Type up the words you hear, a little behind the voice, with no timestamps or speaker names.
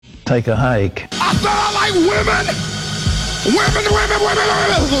take a hike. I said I like women! Women!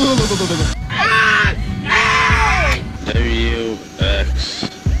 W-X-Y-N-C.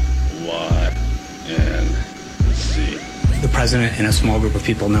 The president and a small group of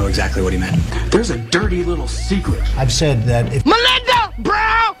people know exactly what he meant. There's a dirty little secret. I've said that if Melinda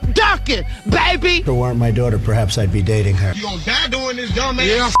Brown Duncan, baby! it weren't my daughter, perhaps I'd be dating her. You gonna die doing this, dumb man?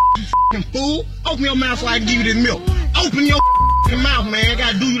 Yeah, you f***ing fool. Open your mouth so I can give you this milk. Open your mouth, man. I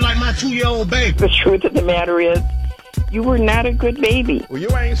gotta do you like my 2-year-old baby. The truth of the matter is, you were not a good baby. Well, you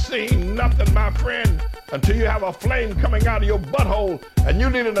ain't seen nothing, my friend, until you have a flame coming out of your butthole and you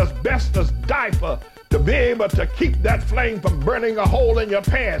need an asbestos diaper to be able to keep that flame from burning a hole in your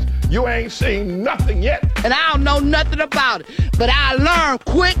pants. You ain't seen nothing yet. And I don't know nothing about it, but I learned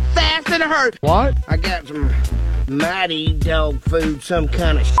quick, fast, and hurt. What? I got some mighty dog food, some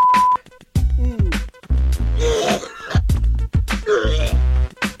kind of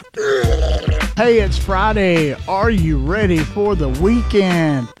Hey, it's Friday. Are you ready for the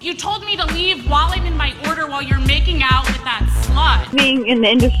weekend? You told me to leave while I'm in my order while you're making out with that slut. Being in the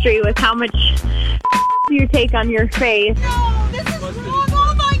industry with how much you take on your face. No, this is wrong.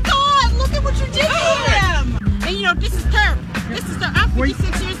 Oh my God, look at what you did to him. And you know, this is terrible. I'm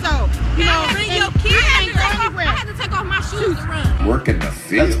 56 years old. You know, bring your kids ain't go anywhere. I had to take off my shoes to run. Work in the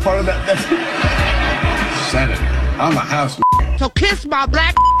field. That's part of that. That's Senator. I'm a house. So kiss my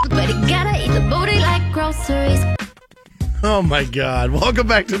black. But you gotta eat the booty like groceries. Oh my God. Welcome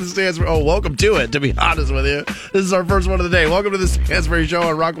back to the Stansbury. Oh, welcome to it, to be honest with you. This is our first one of the day. Welcome to the Stansbury Show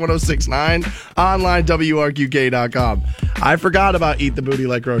on Rock 106.9, online, WRQK.com. I forgot about Eat the Booty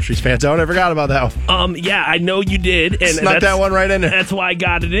Like Groceries, Fantone. I forgot about that one. Yeah, I know you did. And Snuck that one right in there. That's why I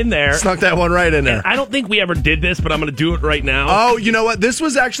got it in there. Snuck that one right in there. And I don't think we ever did this, but I'm going to do it right now. Oh, you know what? This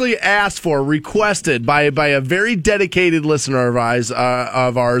was actually asked for, requested by a very dedicated listener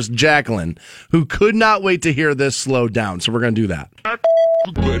of ours, Jacqueline, who could not wait to hear this slow down. So we're going to do that. But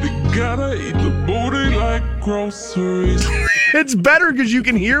you gotta eat the booty like groceries. It's better because you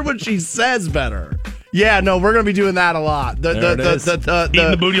can hear what she says better. Yeah, no, we're going to be doing that a lot. Eating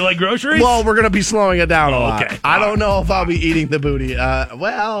the booty like groceries? Well, we're going to be slowing it down a lot. Okay. I don't know if I'll be eating the booty.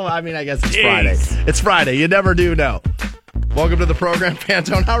 Well, I mean, I guess it's Friday. It's Friday. You never do know. Welcome to the program,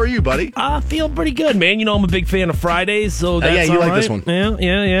 Pantone. How are you, buddy? Feeling pretty good, man. You know, I'm a big fan of Fridays, so that's yeah, you all like right. this one. Yeah.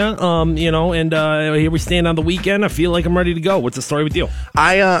 You know, and here we stand on the weekend. I feel like I'm ready to go. What's the story with you?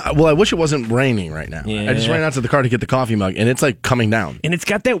 I wish it wasn't raining right now. Yeah. I just ran out to the car to get the coffee mug, and it's like coming down. And it's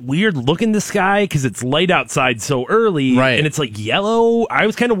got that weird look in the sky because it's light outside so early, right? And it's like yellow. I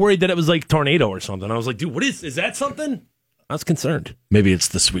was kind of worried that it was like tornado or something. I was like, dude, what is that something? I was concerned. Maybe it's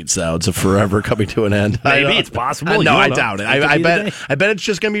the sweet sounds of forever coming to an end. Maybe it's possible. No, I doubt it. I bet it's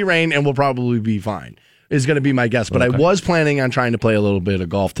just going to be rain and we'll probably be fine. Is going to be my guess. But okay. I was planning on trying to play a little bit of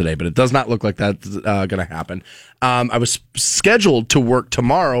golf today, but it does not look like that's going to happen. I was scheduled to work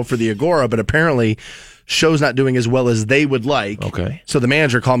tomorrow for the Agora, but apparently show's not doing as well as they would like. Okay. So the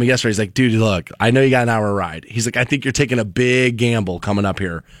manager called me yesterday. He's like, dude, look, I know you got an hour ride. He's like, I think you're taking a big gamble coming up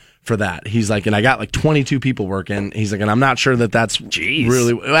here for that. He's like, and I got like 22 people working. He's like, and I'm not sure that that's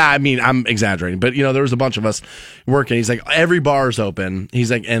really, I mean, I'm exaggerating, but you know, there was a bunch of us working. He's like, every bar's open.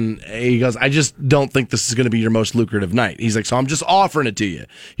 He's like, and he goes, I just don't think this is going to be your most lucrative night. He's like, so I'm just offering it to you.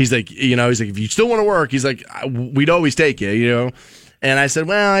 He's like, you know, he's like, if you still want to work, he's like, we'd always take you, you know? And I said,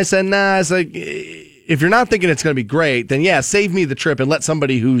 nah. It's like, if you're not thinking it's going to be great, then yeah, save me the trip and let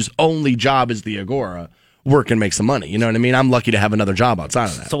somebody whose only job is the Agora work and make some money. You know what I mean? I'm lucky to have another job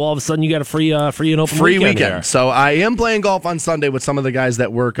outside of that. So all of a sudden you got a free and open weekend. Here. So I am playing golf on Sunday with some of the guys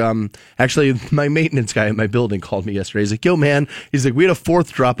that work. Actually, my maintenance guy at my building called me yesterday. He's like, yo, man, he's like, we had a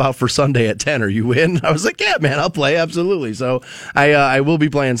fourth dropout for Sunday at 10. Are you in? I was like, yeah, man, I'll play. Absolutely. So I will be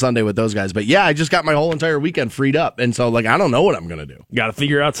playing Sunday with those guys. But yeah, I just got my whole entire weekend freed up. And so like, I don't know what I'm going to do. Got to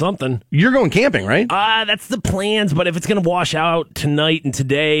figure out something. You're going camping, right? That's the plans. But if it's going to wash out tonight and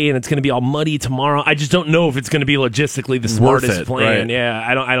today and it's going to be all muddy tomorrow, I just don't know if it's going to be logistically the smartest plan. Right. Yeah,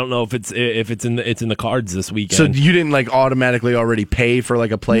 I don't know if it's in the cards this weekend. So you didn't like automatically already pay for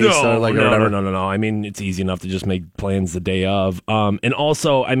like a place or like or whatever? No. I mean, it's easy enough to just make plans the day of. And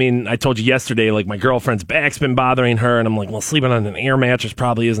also, I mean, I told you yesterday, like my girlfriend's back's been bothering her, and I'm like, well, sleeping on an air mattress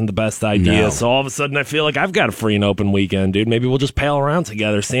probably isn't the best idea. No. So all of a sudden, I feel like I've got a free and open weekend, dude. Maybe we'll just pal around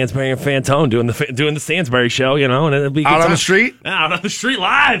together, Stansbury and Fantone, doing the Stansbury Show, you know, and it'll be out on the street,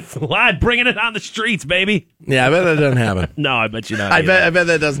 live, bringing it on the streets, baby. baby? Yeah, I bet that doesn't happen. No, I bet you not. I bet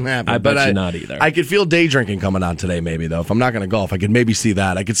that doesn't happen. I bet you not either. I could feel day drinking coming on today, maybe, though. If I'm not going to golf, I could maybe see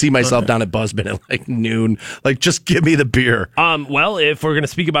that. I could see myself down at Buzzbin at like noon. Like, just give me the beer. Well, if we're going to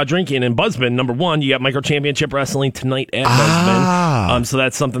speak about drinking in Buzzbin, number one, you got Micro Championship Wrestling tonight at Buzzbin. So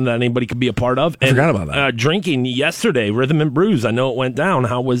that's something that anybody could be a part of. I forgot about that. Drinking yesterday, Rhythm and Brews. I know it went down.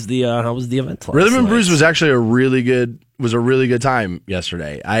 How was the event? Rhythm and Brews was actually a really good time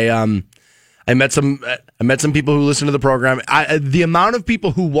yesterday. I met some people who listened to the program. The amount of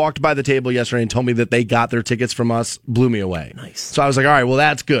people who walked by the table yesterday and told me that they got their tickets from us blew me away. Nice. So I was like, all right, well,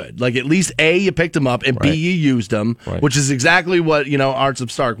 that's good. Like, at least A, you picked them up, and B, you used them, which is exactly what, Arts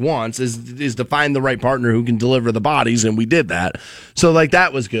of Stark wants, is to find the right partner who can deliver the bodies, and we did that. So, like,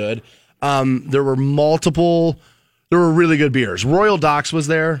 that was good. There were really good beers. Royal Docks was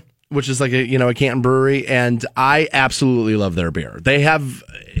there, which is like a Canton brewery, and I absolutely love their beer. They have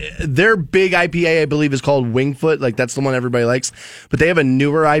their big IPA, I believe, is called Wingfoot. Like, that's the one everybody likes. But they have a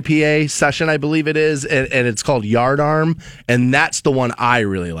newer IPA session, I believe it is, and it's called Yardarm, and that's the one I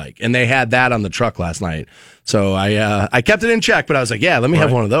really like. And they had that on the truck last night. So I kept it in check, but I was like, yeah, let me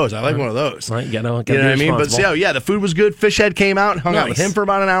have one of those. I like one of those. Right, you know what I mean? But yeah, the food was good. Fishhead came out and hung out with him for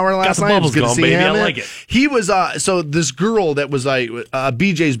about an hour last night. It was good to see him. I like it. He was so this girl that was like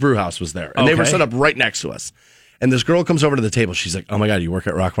BJ's Brewhouse was there, and they were set up right next to us. And this girl comes over to the table. She's like, "Oh my God, you work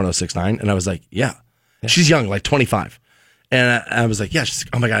at Rock 106.9?" And I was like, "Yeah." She's young, like 25. And I was like, "Yeah." She's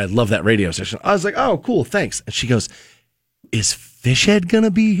like, "Oh my God, I love that radio station." I was like, "Oh, cool, thanks." And she goes, "Is Fishhead gonna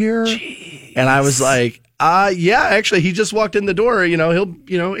be here?" Jeez. And I was like, yeah, actually, he just walked in the door. He'll,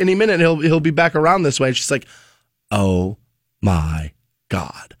 any minute he'll be back around this way." And she's like, "Oh my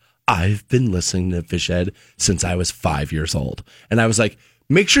God, I've been listening to Fishhead since I was 5 years old." And I was like,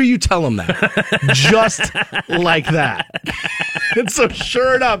 make sure you tell him that. Just like that. And so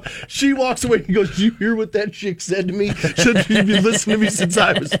sure enough, she walks away and goes, "Did you hear what that chick said to me? Should you be listening to me since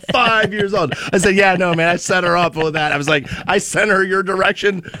I was 5 years old?" I said, "Yeah, no, man, I set her up with that." I was like, I sent her your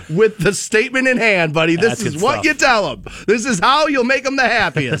direction with the statement in hand, buddy. This is what you tell them. This is how you'll make them the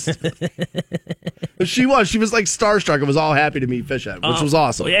happiest. She was like starstruck and was all happy to meet Fishhead, which was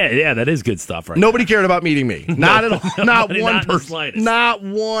awesome. Yeah, that is good stuff, right? Nobody cared about meeting me. Not at all. Not one person. Not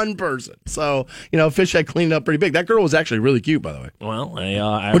one person. So, Fishhead cleaned up pretty big. That girl was actually really cute, by the way. Well,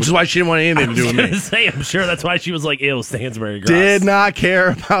 which is why she didn't want anything to do with me. Say, I'm sure that's why she was like, "Ew, Stansbury Gross." Did not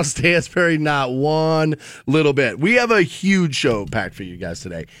care about Stansbury, not one little bit. We have a huge show packed for you guys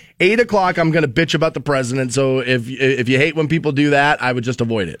today. 8 o'clock, I'm going to bitch about the president. So if you hate when people do that, I would just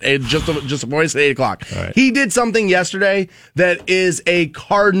avoid it. Just avoid it at 8 o'clock. Right. He did something yesterday that is a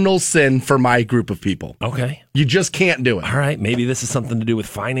cardinal sin for my group of people. Okay. You just can't do it. All right. Maybe this is something to do with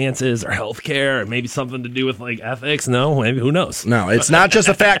finances or healthcare, or maybe something to do with like ethics. No, maybe, who knows? No, it's not just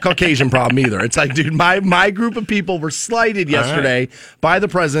a fat Caucasian problem either. It's like, dude, my group of people were slighted yesterday by the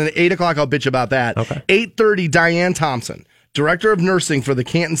president. 8 o'clock, I'll bitch about that. Okay. 8:30, Diane Thompson, Director of Nursing for the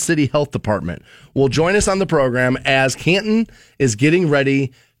Canton City Health Department, will join us on the program as Canton is getting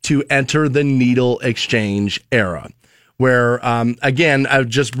ready to enter the needle exchange era. Where, again,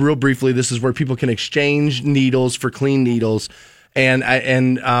 just real briefly, this is where people can exchange needles for clean needles. And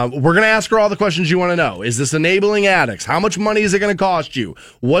we're going to ask her all the questions you want to know. Is this enabling addicts? How much money is it going to cost you?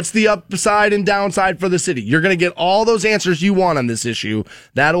 What's the upside and downside for the city? You're going to get all those answers you want on this issue.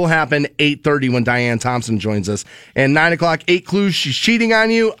 That will happen 8:30 when Diane Thompson joins us. And 9 o'clock, 8 clues she's cheating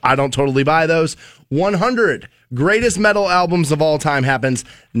on you. I don't totally buy those. 100 greatest metal albums of all time happens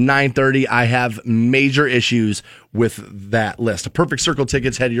 9:30. I have major issues with that list. A Perfect Circle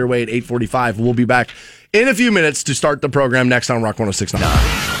tickets head your way at 8:45. We'll be back in a few minutes to start the program next on Rock 106.9.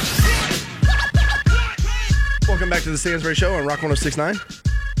 Welcome back to the Stansbury Show on Rock 106.9.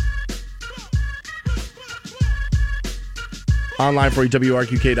 Online for you,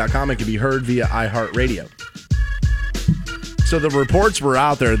 WRQK.com. It can be heard via iHeartRadio. So the reports were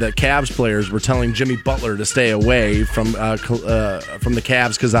out there that Cavs players were telling Jimmy Butler to stay away from the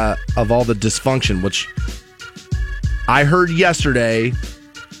Cavs because of all the dysfunction, which I heard yesterday,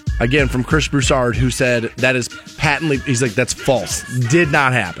 again, from Chris Broussard, who said that is patently, he's like, that's false. Did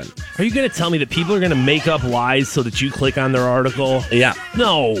not happen. Are you going to tell me that people are going to make up lies so that you click on their article? Yeah.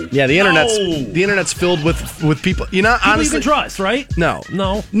 No. Yeah, the internet's filled with people. Honestly, people you can trust, right? No.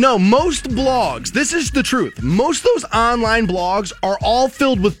 Most blogs, this is the truth. Most of those online blogs are all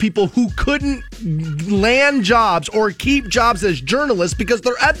filled with people who couldn't land jobs or keep jobs as journalists because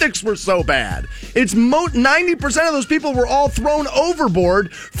their ethics were so bad. It's 90% of those people were all thrown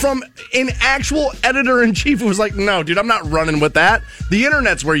overboard from an actual editor-in-chief who was like, "No, dude, I'm not running with that." The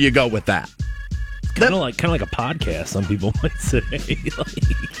internet's where you go with that. Kind of like a podcast, some people might say.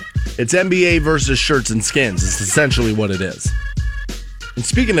 It's NBA versus shirts and skins. It's essentially what it is. And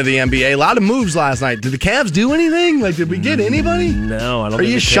speaking of the NBA, a lot of moves last night. Did the Cavs do anything? Like, did we get anybody? No, I don't. Are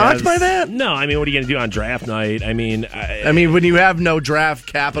you shocked by that? No, I mean, what are you going to do on draft night? I mean, when you have no draft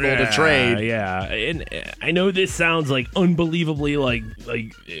capital to trade. Yeah, and I know this sounds like unbelievably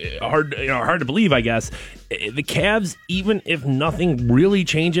hard to believe. I guess the Cavs, even if nothing really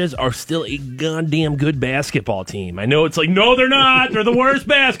changes, are still a goddamn good basketball team. I know it's like, no, they're not. They're the worst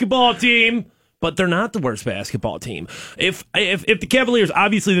basketball team. But they're not the worst basketball team. If the Cavaliers,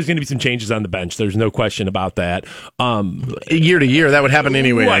 obviously there's going to be some changes on the bench. There's no question about that. Year to year, that would happen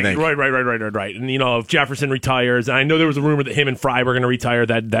anyway, right, I think. Right. And, if Jefferson retires, and I know there was a rumor that him and Fry were going to retire,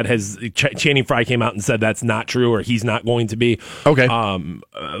 that has, Channing Frye came out and said that's not true, or he's not going to be. Okay.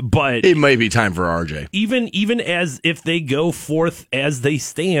 But it may be time for RJ. Even as if they go fourth as they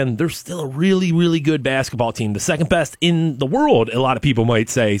stand, they're still a really, really good basketball team. The second best in the world, a lot of people might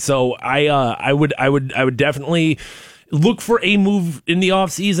say. So I would definitely look for a move in the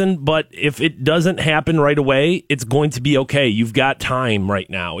offseason, but if it doesn't happen right away, it's going to be okay. You've got time right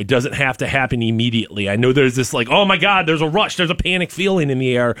now. It doesn't have to happen immediately. I know there's this oh my God, there's a rush, there's a panic feeling in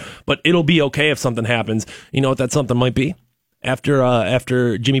the air, but it'll be okay if something happens. You know what that something might be?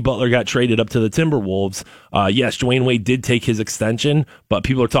 After Jimmy Butler got traded up to the Timberwolves, yes, Dwayne Wade did take his extension, but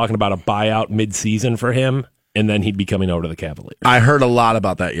people are talking about a buyout mid-season for him. And then he'd be coming over to the Cavaliers. I heard a lot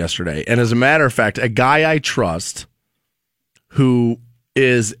about that yesterday. And as a matter of fact, a guy I trust who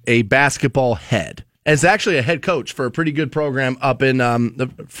is a basketball head, and is actually a head coach for a pretty good program up in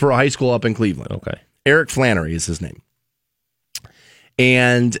for a high school up in Cleveland. Okay. Eric Flannery is his name.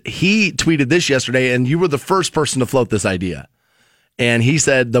 And he tweeted this yesterday, and you were the first person to float this idea. And he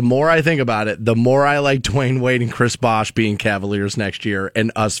said, the more I think about it, the more I like Dwayne Wade and Chris Bosh being Cavaliers next year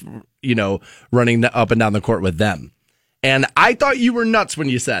and us, running up and down the court with them. And I thought you were nuts when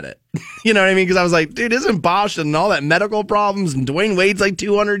you said it. You know what I mean? Because I was like, dude, isn't Bosh and all that medical problems, and Dwayne Wade's like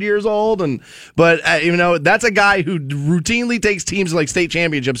 200 years old, but that's a guy who routinely takes teams to like state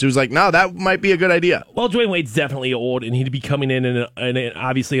championships. Who's like, no, that might be a good idea. Well, Dwayne Wade's definitely old, and he'd be coming in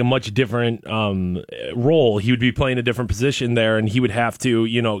obviously a much different role. He would be playing a different position there, and he would have to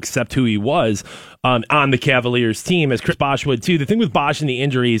accept who he was on the Cavaliers team, as Chris Bosh would too. The thing with Bosh and the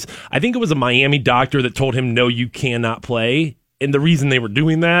injuries, I think it was a Miami doctor that told him, no, you cannot play. And the reason they were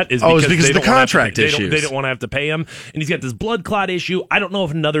doing that is because of the contract issues. They didn't want to have to pay him. And he's got this blood clot issue. I don't know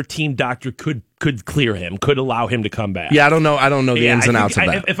if another team doctor could clear him, could allow him to come back. Yeah, I don't know the ins and outs of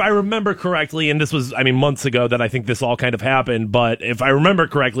that. If I remember correctly, and this was, months ago that I think this all kind of happened, but if I remember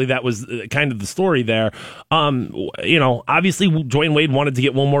correctly, that was kind of the story there. Obviously Dwayne Wade wanted to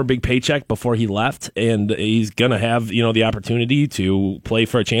get one more big paycheck before he left, and he's going to have, the opportunity to play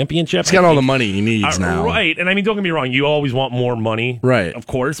for a championship. He's got all the money he needs now. Right, and don't get me wrong, you always want more money, right? Of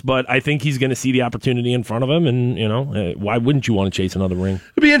course, but I think he's going to see the opportunity in front of him, and, why wouldn't you want to chase another ring?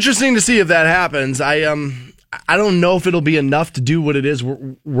 It'd be interesting to see if that happens. I don't know if it'll be enough to do what it is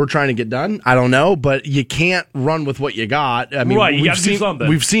we're trying to get done. I don't know, but you can't run with what you got. I mean, right, you got to do something.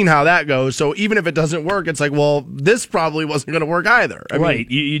 We've seen how that goes. So even if it doesn't work, it's like, well, this probably wasn't going to work either. I mean,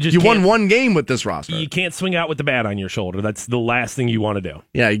 you won one game with this roster. You can't swing out with the bat on your shoulder. That's the last thing you want to do.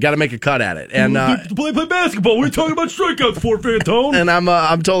 Yeah, you got to make a cut at it. And play basketball. What are you talking about strikeouts for, Fantone? And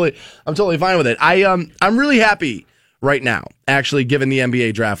I'm totally fine with it. I'm really happy right now, actually, given the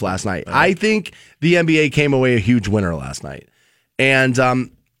NBA draft last night. I think the NBA came away a huge winner last night. And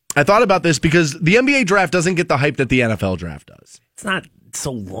I thought about this because the NBA draft doesn't get the hype that the NFL draft does. It's not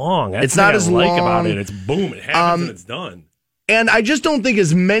so long. It's not as long. About it. It's boom. It happens and it's done. And I just don't think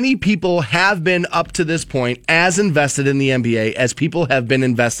as many people have been up to this point as invested in the NBA as people have been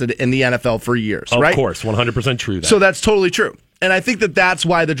invested in the NFL for years, right? Of course, 100% true. So that's totally true. And I think that's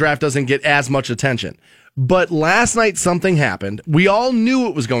why the draft doesn't get as much attention. But last night something happened. We all knew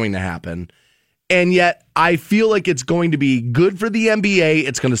it was going to happen. And yet I feel like it's going to be good for the NBA.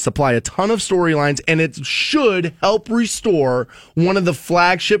 It's going to supply a ton of storylines, and it should help restore one of the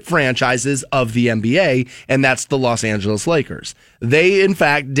flagship franchises of the NBA, and that's the Los Angeles Lakers. They, in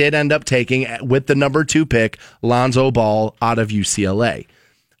fact, did end up taking, with the number 2 pick, Lonzo Ball out of UCLA.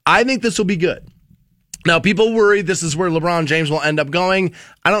 I think this will be good. Now, people worry this is where LeBron James will end up going.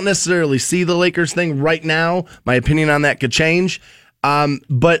 I don't necessarily see the Lakers thing right now. My opinion on that could change.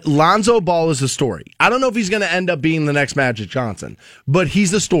 But Lonzo Ball is a story. I don't know if he's going to end up being the next Magic Johnson, but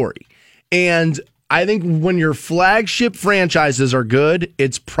he's a story. And I think when your flagship franchises are good,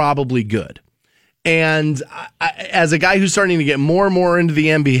 it's probably good. And as a guy who's starting to get more and more into the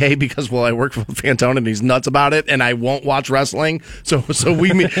NBA because, I work for Fantone and he's nuts about it, and I won't watch wrestling, so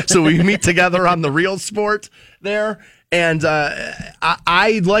we meet together on the real sport there. And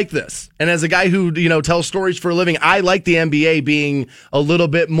I like this. And as a guy who, tells stories for a living, I like the NBA being a little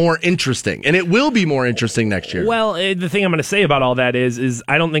bit more interesting. And it will be more interesting next year. Well, the thing I'm going to say about all that is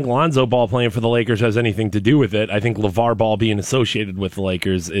I don't think Lonzo Ball playing for the Lakers has anything to do with it. I think LeVar Ball being associated with the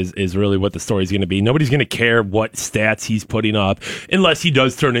Lakers is really what the story's going to be. Nobody's going to care what stats he's putting up unless he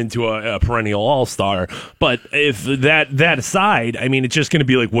does turn into a perennial all-star. But if that aside, I mean, it's just going to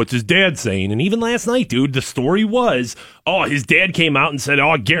be like, what's his dad saying? And even last night, dude, the story was, his dad came out and said,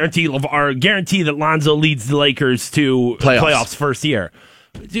 guarantee that Lonzo leads the Lakers to playoffs first year.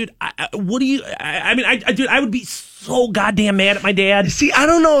 Dude, I would be so goddamn mad at my dad. See, I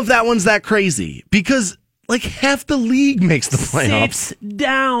don't know if that one's that crazy because like half the league makes the playoffs.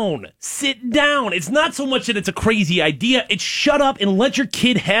 Sit down. It's not so much that it's a crazy idea. It's shut up and let your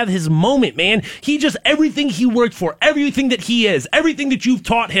kid have his moment, man. Everything he worked for, everything that he is, everything that you've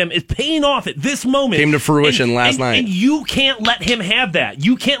taught him is paying off at this moment. Came to fruition last night. And you can't let him have that.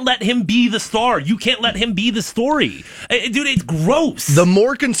 You can't let him be the star. You can't let him be the story. Dude, it's gross. The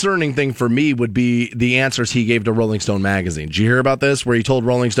more concerning thing for me would be the answers he gave to Rolling Stone magazine. Did you hear about this? Where he told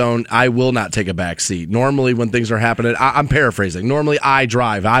Rolling Stone, I will not take a back seat. Normally when things are happening, I'm paraphrasing. Normally I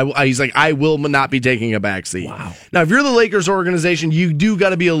drive. He's like, I will not be taking a back seat. Wow. Now, if you're the Lakers organization, you do got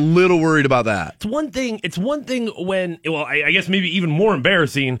to be a little worried about that. It's one thing when, I guess maybe even more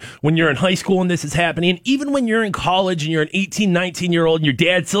embarrassing when you're in high school and this is happening. Even when you're in college and you're an 18, 19-year-old and your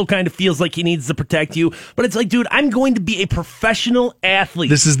dad still kind of feels like he needs to protect you. But it's like, dude, I'm going to be a professional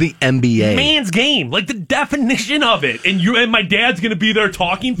athlete. This is the NBA. Man's game. Like the definition of it. And my dad's going to be there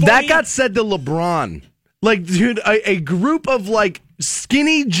talking for me. That got said to LeBron. Like, dude, a group of, like,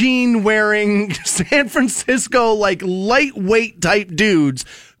 skinny jean wearing San Francisco, like, lightweight type dudes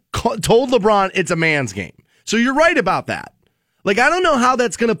told LeBron it's a man's game. So you're right about that. Like, I don't know how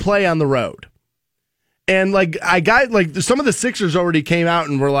that's going to play on the road. And, like, some of the Sixers already came out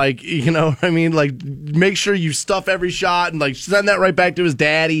and were like, make sure you stuff every shot and, like, send that right back to his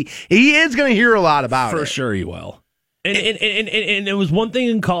daddy. He is going to hear a lot about it. For sure he will. And it was one thing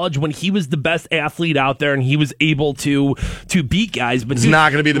in college when he was the best athlete out there and he was able to beat guys. But he's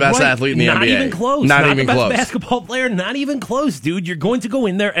not going to be the best athlete in the NBA. Not even close. Not even the close. Best basketball player. Not even close, dude. You're going to go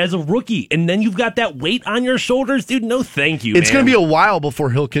in there as a rookie, and then you've got that weight on your shoulders, dude. No, thank you. It's going to be a while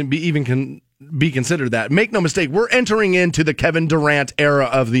before he'll be considered that. Make no mistake, we're entering into the Kevin Durant era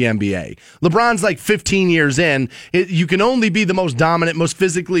of the NBA. LeBron's like 15 years in. You can only be the most dominant, most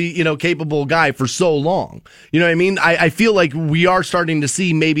physically, capable guy for so long. You know what I mean? I feel like we are starting to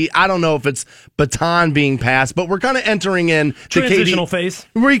see maybe, I don't know if it's baton being passed, but we're kind of entering in transitional phase.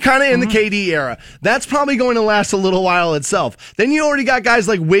 We're kind of in the KD era. That's probably going to last a little while itself. Then you already got guys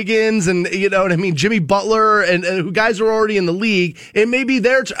like Wiggins and, Jimmy Butler and guys who are already in the league. It may be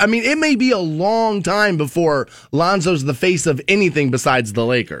it may be a long time before Lonzo's the face of anything besides the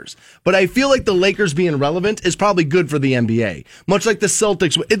Lakers. But I feel like the Lakers being relevant is probably good for the NBA. Much like the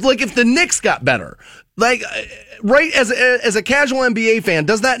Celtics. It's like if the Knicks got better. Like, right, as a casual NBA fan,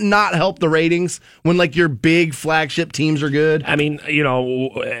 does that not help the ratings when, like, your big flagship teams are good? I mean,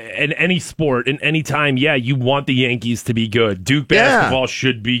 in any sport, in any time, you want the Yankees to be good. Duke basketball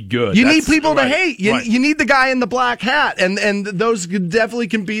should be good. You need people to hate. You need the guy in the black hat, and those definitely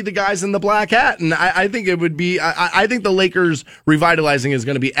can be the guys in the black hat. And I think it would be, I think the Lakers revitalizing is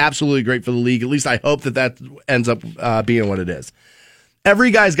going to be absolutely great for the league. At least I hope that ends up being what it is.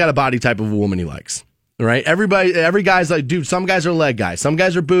 Every guy's got a body type of a woman he likes. Right? Every guy's like, dude, some guys are leg guys, some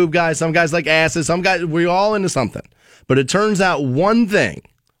guys are boob guys, some guys like asses, some guys, we're all into something. But it turns out one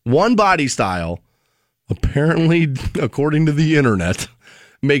body style, apparently, according to the internet,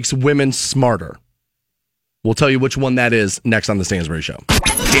 makes women smarter. We'll tell you which one that is next on The Stansbury Show.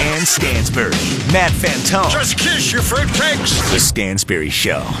 Dan Stansbury, Matt Fantone. Just kiss your fruitcakes. The Stansbury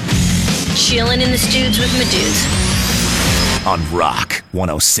Show. Chilling in the studs with my dudes. On Rock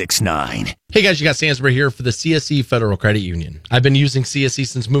 106.9. Hey guys, you got Stansbury here for the CSE Federal Credit Union. I've been using CSE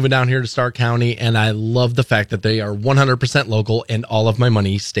since moving down here to Stark County, and I love the fact that they are 100% local and all of my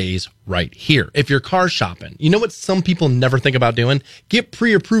money stays right here. If you're car shopping, you know what some people never think about doing? Get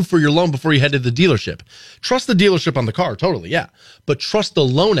pre-approved for your loan before you head to the dealership. Trust the dealership on the car, totally, yeah. But trust the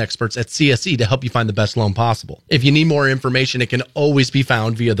loan experts at CSE to help you find the best loan possible. If you need more information, it can always be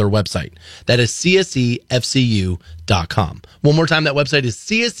found via their website. That is csefcu.com. One more time, that website is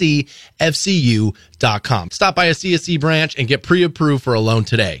csefcu.com. Stop by a CSE branch and get pre-approved for a loan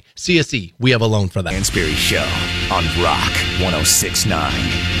today. CSE, we have a loan for that. Stansbury Show on Rock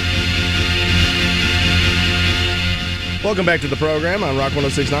 106.9. Welcome back to the program on Rock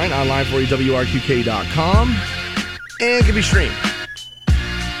 106.9, online for you, WRQK.com, and can be streamed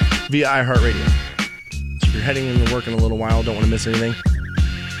via iHeartRadio. It's You're heading into work in a little while. Don't want to miss anything.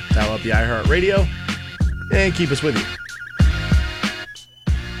 Dial up the iHeartRadio and keep us with you.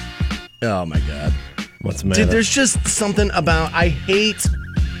 Oh, my God. What's the matter? Dude, there's just something about... I hate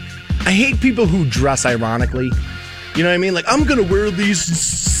people who dress ironically. You know what I mean? Like, I'm going to wear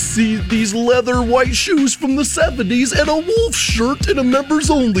these leather white shoes from the 70s and a wolf shirt and a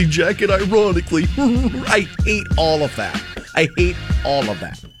members-only jacket, ironically. I hate all of that. I hate all of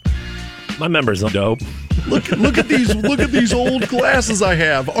that. My members are dope. Look at these old glasses I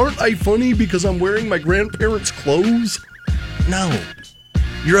have. Aren't I funny because I'm wearing my grandparents' clothes? No.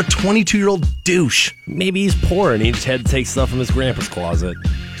 You're a 22-year-old douche. Maybe he's poor and he just had to take stuff from his grandpa's closet.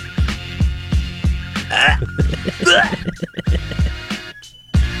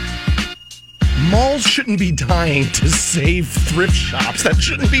 Malls shouldn't be dying to save thrift shops. That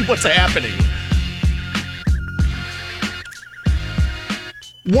shouldn't be what's happening.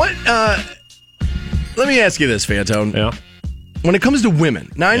 What, let me ask you this, Fantone. Yeah. When it comes to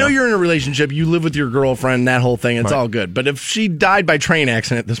women, now I know you're in a relationship, you live with your girlfriend, that whole thing, it's all good. But if she died by train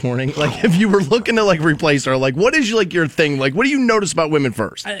accident this morning, like if you were looking to like replace her, like what is like your thing? Like what do you notice about women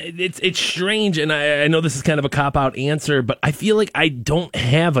first? It's strange, and I know this is kind of a cop-out answer, but I feel like I don't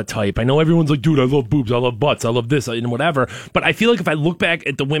have a type. I know everyone's like, dude, I love boobs, I love butts, I love this, and whatever. But I feel like if I look back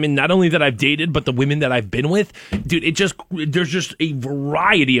at the women, not only that I've dated, but the women that I've been with, dude, there's just a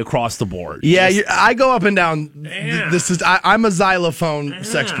variety across the board. Yeah, I go up and down. I'm a xylophone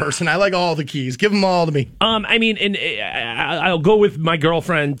sex person. I like all the keys. Give them all to me. I mean, and I'll go with my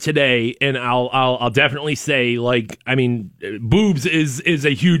girlfriend today, and I'll definitely say, like, I mean, boobs is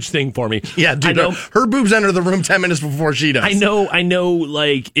a huge thing for me. Yeah, dude, I know, her boobs enter the room 10 minutes before she does. I know,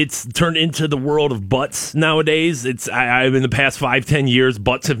 like, it's turned into the world of butts nowadays. I've in the past 5-10 years,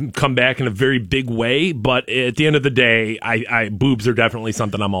 butts have come back in a very big way, but at the end of the day, boobs are definitely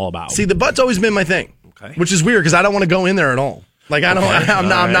something I'm all about. See, the butt's always been my thing, which is weird because I don't want to go in there at all. Like I don't,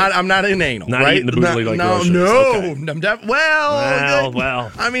 I'm not in anal, not right? Eating the booty like no. Okay.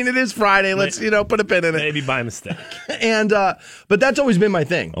 Well. I mean, it is Friday. Let's put a pin in it. Maybe by mistake. And but that's always been my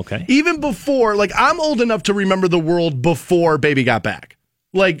thing. Okay. Even before, like I'm old enough to remember the world before Baby Got Back.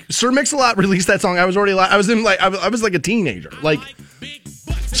 Like Sir Mix-a-Lot released that song. I was like a teenager. Like,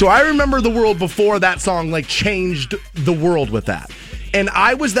 so I remember the world before that song like changed the world with that. And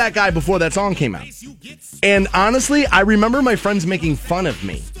I was that guy before that song came out. And honestly, I remember my friends making fun of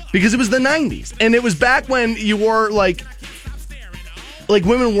me because it was the 90s. And it was back when you wore like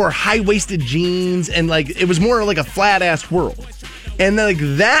women wore high-waisted jeans and like it was more like a flat-ass world. And then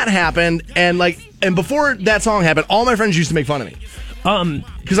like that happened and before that song happened, all my friends used to make fun of me.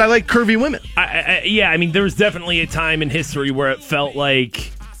 Because I like curvy women. I mean, there was definitely a time in history where it felt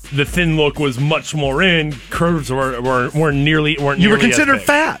like the thin look was much more in. Curves weren't nearly. You were considered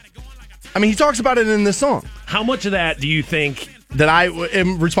fat. I mean, he talks about it in this song. How much of that do you think that I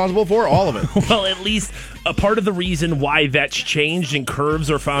am responsible for? All of it. Well, at least a part of the reason why that's changed and curves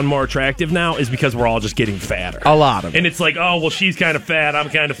are found more attractive now is because we're all just getting fatter. A lot of it. And it's like, oh, well, she's kind of fat, I'm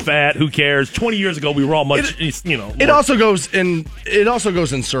kind of fat. Who cares? 20 years ago, we were all much, It also goes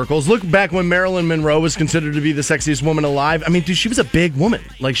in circles. Look back when Marilyn Monroe was considered to be the sexiest woman alive. I mean, dude, she was a big woman.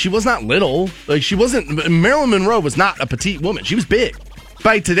 Like, she was not little. Like, she wasn't. Marilyn Monroe was not a petite woman. She was big.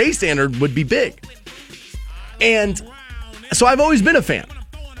 By today's standard, would be big. And so I've always been a fan.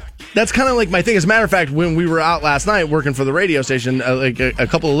 That's kind of like my thing. As a matter of fact, when we were out last night working for the radio station, a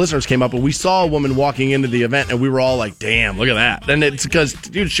couple of listeners came up and we saw a woman walking into the event and we were all like, damn, look at that. And it's because,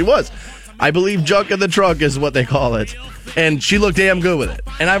 dude, she was. I believe junk in the trunk is what they call it. And she looked damn good with it.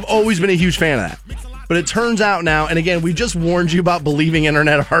 And I've always been a huge fan of that. But it turns out now, and again, we just warned you about believing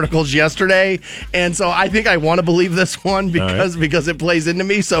internet articles yesterday, and so I think I want to believe this one because it plays into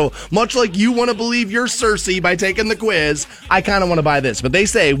me. So much like you want to believe you're Cersei by taking the quiz, I kind of want to buy this. But they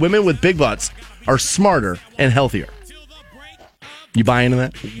say women with big butts are smarter and healthier. You buy into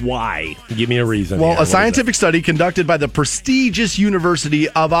that? Why? Give me a reason. Well, a scientific study conducted by the prestigious University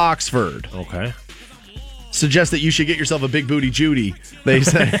of Oxford. Okay. Suggests that you should get yourself a big booty Judy, they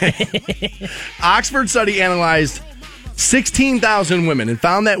say. Oxford study analyzed 16,000 women and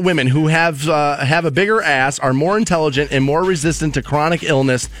found that women who have a bigger ass are more intelligent and more resistant to chronic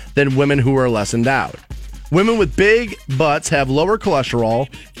illness than women who are less endowed. Women with big butts have lower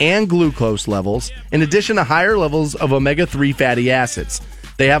cholesterol and glucose levels, in addition to higher levels of omega-3 fatty acids.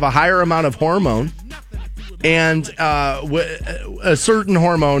 They have a higher amount of hormone and a certain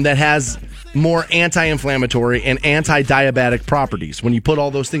hormone that has more anti-inflammatory and anti-diabetic properties. When you put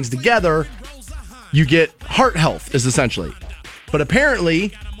all those things together, you get heart health, is essentially. But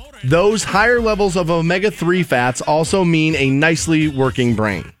apparently, those higher levels of omega-3 fats also mean a nicely working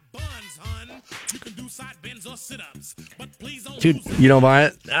brain. Dude, You don't buy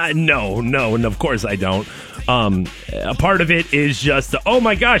it? no, and of course I don't. A part of it is just, oh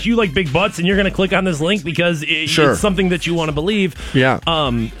my gosh, you like big butts, and you're going to click on this link because it's something that you want to believe. Yeah.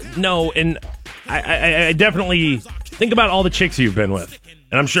 No, and I definitely think about all the chicks you've been with,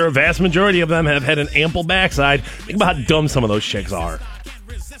 and I'm sure a vast majority of them have had an ample backside. Think about how dumb some of those chicks are.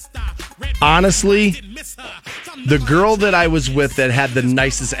 Honestly, the girl that I was with that had the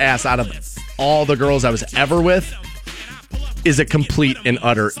nicest ass out of all the girls I was ever with is a complete and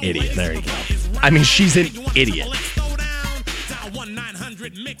utter idiot. There you go. I mean, she's an idiot.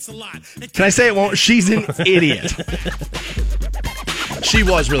 Can I say it won't? She's an idiot. She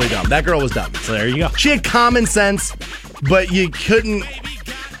was really dumb. That girl was dumb. So there you go. She had common sense, but you couldn't.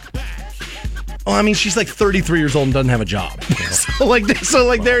 Oh, I mean, she's like 33 years old and doesn't have a job. There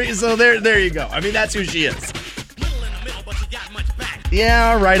you go. I mean, that's who she is.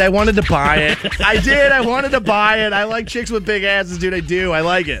 Yeah, all right. I wanted to buy it. I did. I wanted to buy it. I like chicks with big asses, dude. I do. I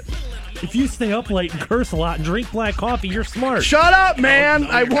like it. If you stay up late and curse a lot and drink black coffee, you're smart. Shut up, man.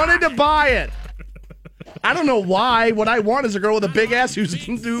 I wanted to buy it. I don't know why. What I want is a girl with a big ass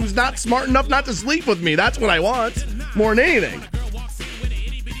who's not smart enough not to sleep with me. That's what I want more than anything.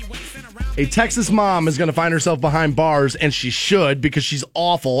 A Texas mom is going to find herself behind bars, and she should because she's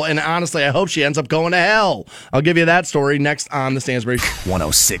awful. And honestly, I hope she ends up going to hell. I'll give you that story next on the Stansbury Show.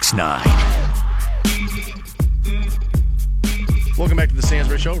 106.9. Welcome back to the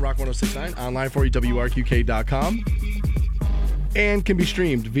Stansbury Show, Rock 106.9, online for you, WRQK.com. And can be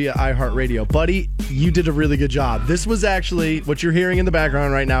streamed via iHeartRadio. Buddy, you did a really good job. This was actually, what you're hearing in the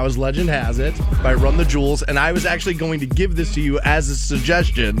background right now is Legend Has It by Run the Jewels. And I was actually going to give this to you as a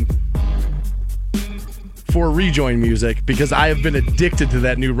suggestion for rejoin music because I have been addicted to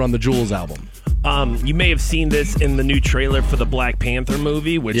that new Run the Jewels album. You may have seen this in the new trailer for the Black Panther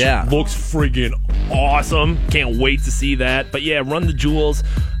movie, which looks friggin' awesome. Can't wait to see that. But yeah, Run the Jewels,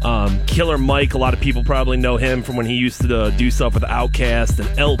 Killer Mike. A lot of people probably know him from when he used to do stuff with Outkast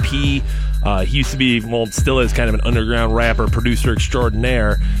and LP. He used to be, well, still is kind of an underground rapper, producer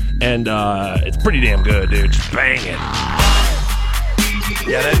extraordinaire. And it's pretty damn good, dude. Just banging.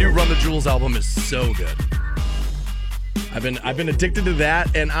 Yeah, that new Run the Jewels album is so good. I've been addicted to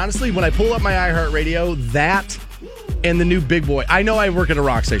that, and honestly, when I pull up my iHeartRadio, that and the new Big Boy. I know I work at a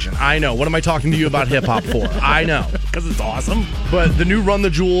rock station. I know. What am I talking to you about hip-hop for? I know. Because it's awesome. But the new Run the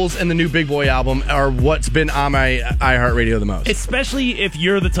Jewels and the new Big Boy album are what's been on my iHeartRadio the most. Especially if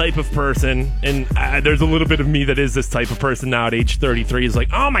you're the type of person, and there's a little bit of me that is this type of person now at age 33, is like,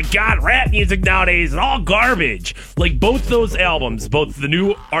 oh my God, rap music nowadays is all garbage. Like both those albums, both the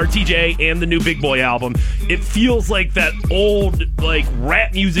new RTJ and the new Big Boy album, it feels like that old like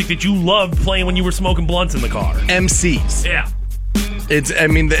rap music that you loved playing when you were smoking blunts in the car. MCs. Yeah.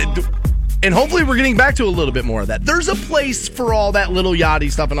 And hopefully we're getting back to a little bit more of that. There's a place for all that Lil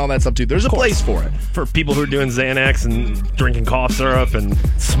Yachty stuff and all that stuff too. There's a place for it. For people who are doing Xanax and drinking cough syrup and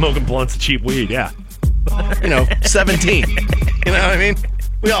smoking blunts of cheap weed, yeah. 17. You know what I mean?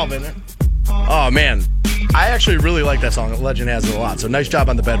 We all been there. Oh, man. I actually really like that song. Legend Has It a lot. So nice job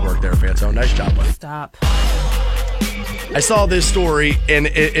on the bed work there, Fanto. Nice job, buddy. Stop. I saw this story, and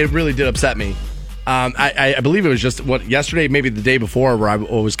it really did upset me. I believe it was just yesterday, maybe the day before, where I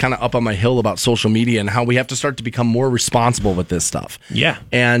was kind of up on my hill about social media and how we have to start to become more responsible with this stuff. Yeah.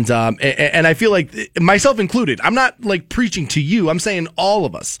 And I feel like, myself included, I'm not like preaching to you. I'm saying all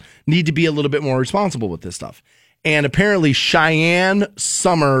of us need to be a little bit more responsible with this stuff. And apparently Cheyenne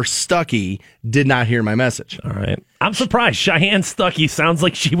Summer Stuckey did not hear my message. All right. I'm surprised. Cheyenne Stuckey sounds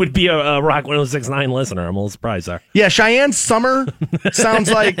like she would be a Rock 106.9 listener. I'm a little surprised there. Yeah, Cheyenne Summer sounds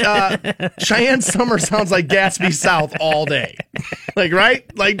like Gatsby South all day. Like, right?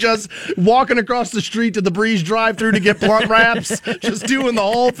 Like just walking across the street to the Breeze drive-thru to get blunt wraps, just doing the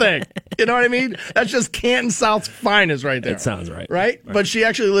whole thing. You know what I mean? That's just Canton South's finest right there. That sounds right. Right? But she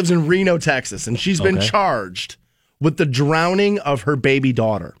actually lives in Reno, Texas, and she's been charged with the drowning of her baby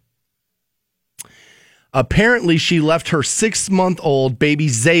daughter. Apparently, she left her 6-month-old baby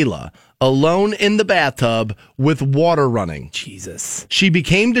Zayla alone in the bathtub with water running. Jesus. She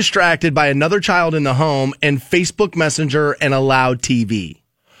became distracted by another child in the home and Facebook Messenger and a loud TV.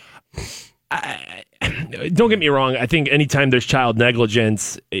 Don't get me wrong. I think anytime there's child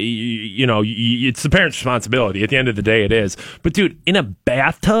negligence, it's the parent's responsibility. At the end of the day, it is. But, dude, in a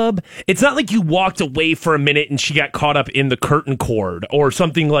bathtub, it's not like you walked away for a minute and she got caught up in the curtain cord or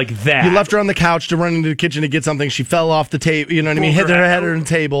something like that. You left her on the couch to run into the kitchen to get something. She fell off the table. You know what I mean? Hit her head on the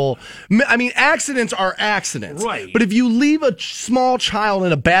table. I mean, accidents are accidents. Right. But if you leave a small child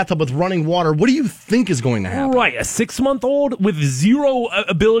in a bathtub with running water, what do you think is going to happen? Right. A 6-month-old with zero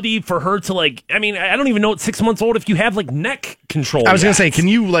ability for her to, I don't even know it's 6 months old if you have like neck control. I was going to say, can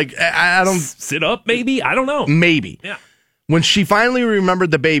you like, I don't. Sit up maybe? I don't know. Maybe. Yeah. When she finally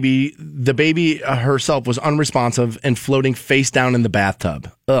remembered the baby herself was unresponsive and floating face down in the bathtub.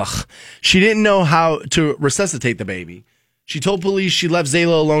 Ugh. She didn't know how to resuscitate the baby. She told police she left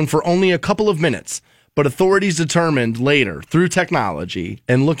Zayla alone for only a couple of minutes, but authorities determined later, through technology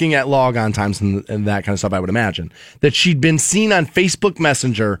and looking at log-on times and that kind of stuff, I would imagine, that she'd been seen on Facebook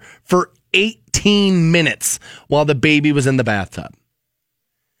Messenger for 18 minutes while the baby was in the bathtub.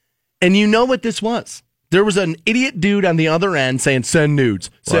 And you know what this was? There was an idiot dude on the other end saying, send nudes,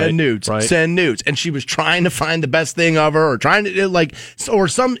 send nudes, send nudes. And she was trying to find the best thing of her or trying to or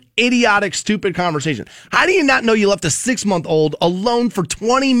some idiotic, stupid conversation. How do you not know you left a 6-month-old alone for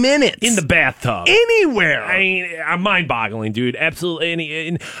 20 minutes? In the bathtub. Anywhere. I mean, I'm mind-boggling, dude.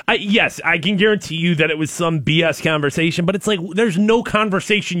 Absolutely. Yes, I can guarantee you that it was some BS conversation, but it's like there's no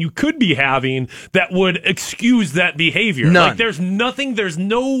conversation you could be having that would excuse that behavior. None. Like there's nothing, there's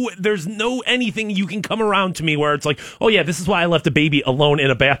no anything you can come around to me where it's like, oh yeah, this is why I left a baby alone in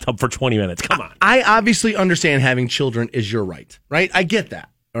a bathtub for 20 minutes. Come on. I obviously understand having children is your right? I get that.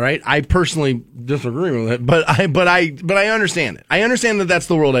 All right. I personally disagree with it, but I understand it. I understand that that's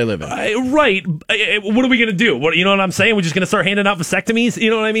the world I live in. Right. What are we gonna do? You know what I'm saying? We're just gonna start handing out vasectomies.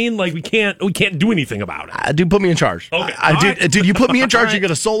 You know what I mean? Like we can't do anything about it. Dude, put me in charge. Okay. Dude, you put me in charge. You get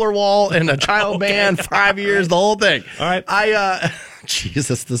a solar wall and a child ban, 5 years, the whole thing. All right.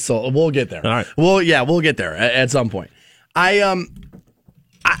 Jesus, the soul. We'll get there. All right. Well, yeah, we'll get there at some point.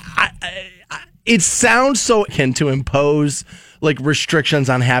 It sounds so akin to impose like restrictions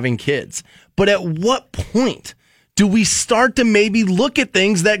on having kids, but at what point do we start to maybe look at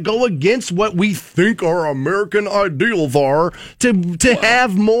things that go against what we think our American ideals are to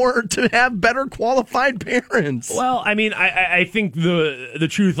have better qualified parents? Well, I mean, I think the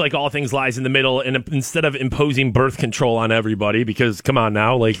truth, like all things, lies in the middle. And instead of imposing birth control on everybody, because come on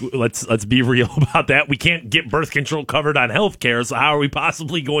now, like let's be real about that. We can't get birth control covered on healthcare. So how are we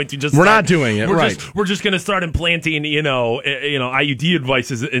possibly going to just? We're not doing it. We're just going to start implanting, IUD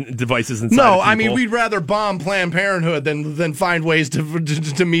devices inside. No, of people. I mean we'd rather bomb Planned Parenthood than find ways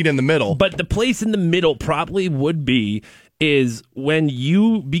to meet in the middle. But the place in the middle probably would be is when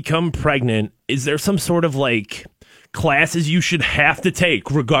you become pregnant, is there some sort of like classes you should have to take,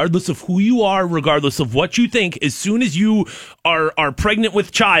 regardless of who you are, regardless of what you think? As soon as you are pregnant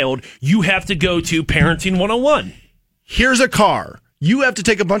with child, you have to go to Parenting 101. Here's a car. You have to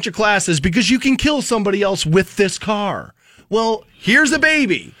take a bunch of classes because you can kill somebody else with this car. Well, here's a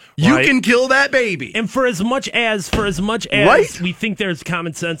baby. You can kill that baby. And for as much as we think there's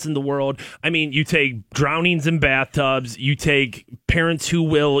common sense in the world, I mean, you take drownings in bathtubs, you take parents who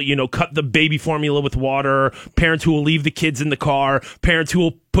will, cut the baby formula with water, parents who will leave the kids in the car, parents who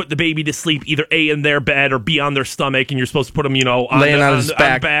will put the baby to sleep either A, in their bed or B, on their stomach, and you're supposed to put them, on his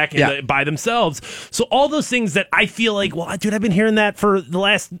back and by themselves. So all those things that I feel like, well, dude, I've been hearing that for the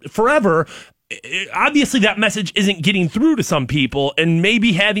last forever. Obviously that message isn't getting through to some people, and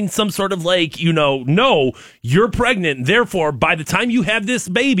maybe having some sort of like, no, you're pregnant, therefore by the time you have this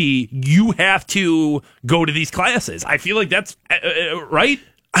baby, you have to go to these classes. I feel like that's right.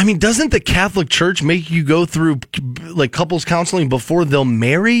 I mean, doesn't the Catholic Church make you go through like couples counseling before they'll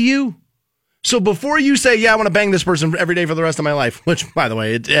marry you? So before you say, yeah, I want to bang this person every day for the rest of my life, which, by the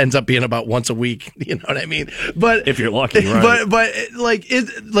way, it ends up being about once a week, you know what I mean? But if you're lucky, right?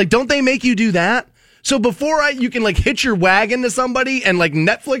 But don't they make you do that? So before you can like hitch your wagon to somebody and like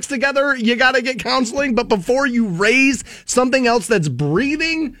Netflix together, you got to get counseling. But before you raise something else that's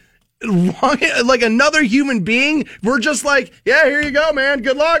breathing like another human being, we're just like, yeah, here you go, man.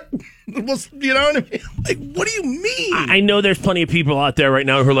 Good luck. Well, you know what I mean? Like, what do you mean? I know there's plenty of people out there right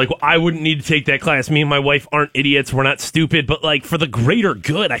now who are like, well, I wouldn't need to take that class. Me and my wife aren't idiots. We're not stupid. But like for the greater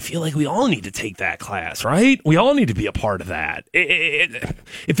good, I feel like we all need to take that class, right? We all need to be a part of that.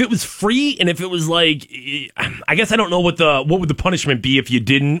 If it was free and if it was like, I guess I don't know what would the punishment be if you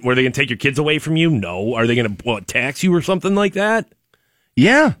didn't. Were they going to take your kids away from you? No. Are they going to tax you or something like that?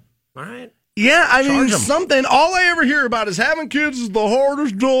 Yeah. All right. Yeah, I mean, something. All I ever hear about is having kids is the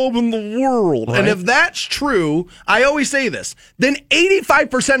hardest job in the world. Right. And if that's true, I always say this, then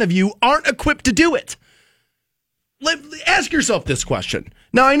 85% of you aren't equipped to do it. Ask yourself this question.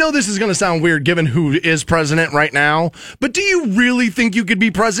 Now, I know this is going to sound weird given who is president right now, but do you really think you could be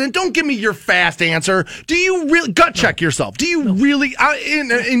president? Don't give me your fast answer. Do you really gut check yourself? Do you really,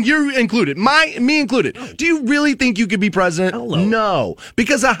 and you included, me included, do you really think you could be president? Hello. No,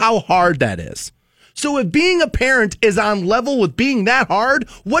 because of how hard that is. So if being a parent is on level with being that hard,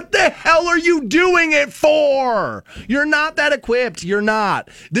 what the hell are you doing it for? You're not that equipped. You're not.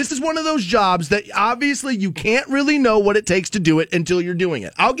 This is one of those jobs that obviously you can't really know what it takes to do it until you're doing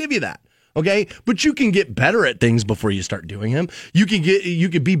it. I'll give you that. Okay, but you can get better at things before you start doing them. You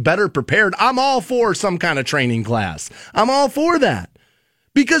could be better prepared. I'm all for some kind of training class. I'm all for that.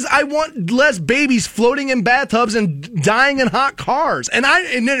 Because I want less babies floating in bathtubs and dying in hot cars. And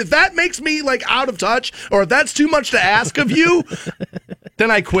if that makes me like out of touch, or if that's too much to ask of you,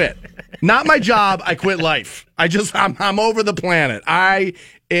 then I quit. Not my job, I quit life. I'm over the planet. I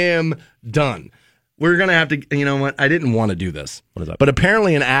am done. We're going to have to, you know what? I didn't want to do this. What is that? But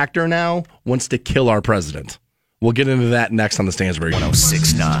apparently an actor now wants to kill our president. We'll get into that next on the Stansbury Show.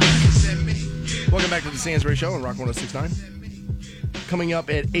 1069. Welcome back to the Stansbury Show on Rock 1069. Coming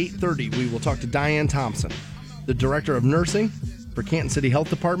up at 8:30, we will talk to Diane Thompson, the Director of Nursing for Canton City Health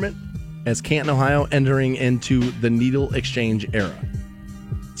Department, as Canton, Ohio, entering into the needle exchange era.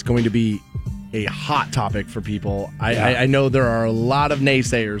 It's going to be a hot topic for people. I know there are a lot of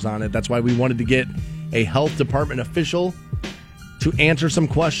naysayers on it. That's why we wanted to get a health department official to answer some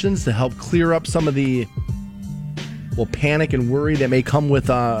questions to help clear up some of the panic and worry that may come with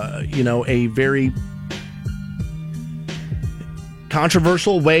a very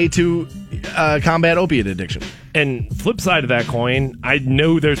controversial way to combat opiate addiction. And flip side of that coin, I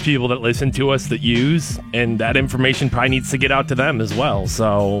know there's people that listen to us that use, and that information probably needs to get out to them as well.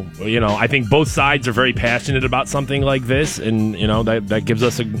 So, I think both sides are very passionate about something like this, and, that gives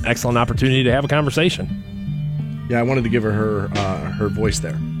us an excellent opportunity to have a conversation. Yeah, I wanted to give her her voice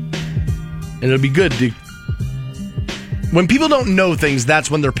there. And it'll be good to... When people don't know things, that's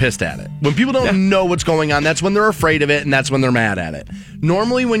when they're pissed at it. When people don't know what's going on, that's when they're afraid of it, and that's when they're mad at it.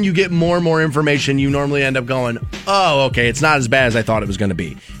 Normally, when you get more and more information, you normally end up going, oh, okay, it's not as bad as I thought it was going to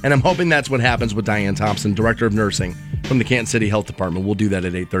be. And I'm hoping that's what happens with Diane Thompson, Director of Nursing from the Canton City Health Department. We'll do that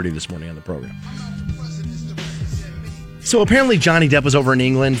at 8:30 this morning on the program. So apparently Johnny Depp was over in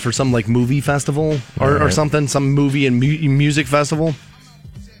England for some movie festival or something, some movie and music festival.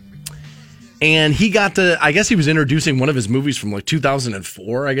 And he got to, I guess he was introducing one of his movies from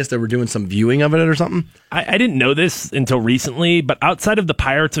 2004. I guess they were doing some viewing of it or something. I didn't know this until recently, but outside of the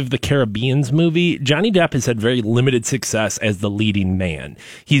Pirates of the Caribbean movie, Johnny Depp has had very limited success as the leading man.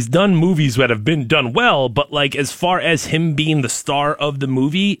 He's done movies that have been done well, but as far as him being the star of the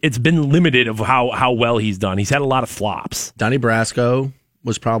movie, it's been limited of how well he's done. He's had a lot of flops. Donnie Brasco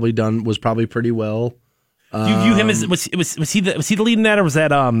was probably pretty well. Do you view him as was he the lead in that, or was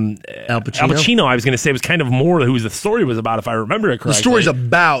that Al Pacino? Al Pacino, I was going to say, was kind of more who the story was about, if I remember it correctly. The story's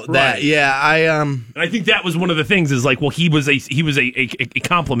about that, yeah. And I think that was one of the things is he was a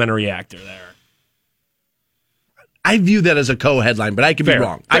complimentary actor there. I view that as a co-headline, but I could be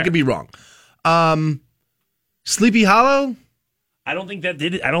wrong. Fair. I could be wrong. Sleepy Hollow. I don't think that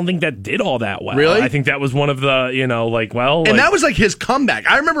did all that well. Really? I think that was one of the, And that was his comeback.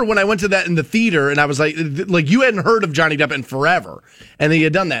 I remember when I went to that in the theater and I was like you hadn't heard of Johnny Depp in forever. And he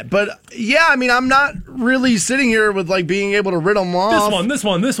had done that. But yeah, I'm not really sitting here with being able to riddle them off. This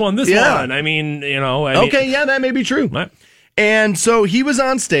one. Okay, yeah, that may be true. Right. And so he was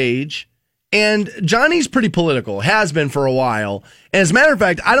on stage. And Johnny's pretty political, has been for a while. And as a matter of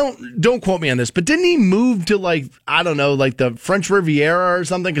fact, don't quote me on this, but didn't he move to the French Riviera or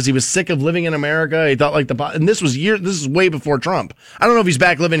something because he was sick of living in America? He thought and this is way before Trump. I don't know if he's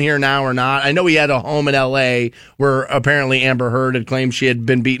back living here now or not. I know he had a home in L.A. where apparently Amber Heard had claimed she had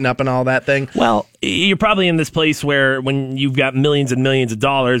been beaten up and all that thing. Well, you're probably in this place where when you've got millions and millions of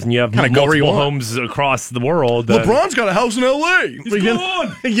dollars and you have multiple homes across the world. LeBron's got a house in L.A. He's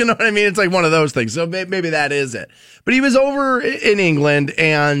gone. You know what I mean? It's one of those things. So maybe that is it. But he was over in England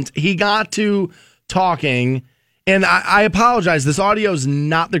and he got to talking. And I apologize. This audio is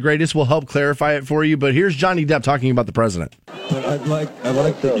not the greatest. We'll help clarify it for you. But here's Johnny Depp talking about the president. But I'd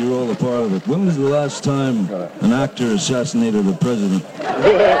like that you're all a part of it. When was the last time an actor assassinated a president?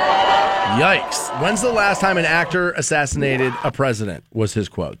 Yikes. When's the last time an actor assassinated a president? Was his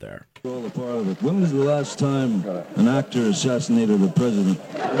quote there. All a part of it. When was the last time an actor assassinated a president?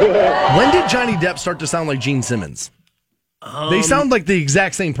 When did Johnny Depp start to sound like Gene Simmons? They sound like the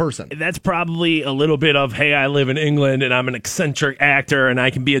exact same person. That's probably a little bit of, hey, I live in England and I'm an eccentric actor and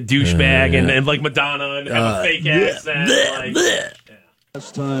I can be a douchebag and like Madonna and have a fake accent.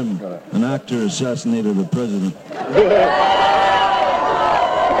 Last time an actor assassinated a president.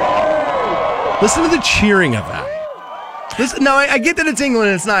 Listen to the cheering of that. Now, I get that it's England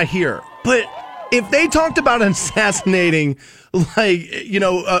and it's not here, but if they talked about assassinating,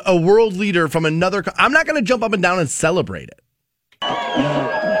 a world leader from another, I'm not going to jump up and down and celebrate it.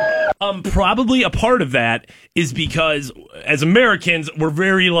 Probably a part of that is because as Americans, we're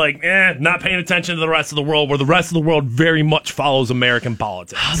very not paying attention to the rest of the world, where the rest of the world very much follows American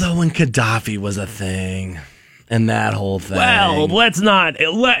politics. Although when Gaddafi was a thing and that whole thing. Well, let's not.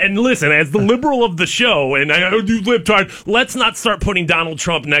 And listen, as the liberal of the show, and I do libtard, let's not start putting Donald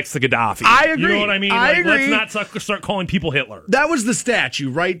Trump next to Gaddafi. I agree. You know what I mean? I agree. Let's not start calling people Hitler. That was the statue,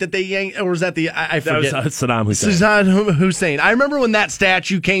 right? That they yanked, or was that the? I forget. That was Saddam Hussein. Saddam Hussein. I remember when that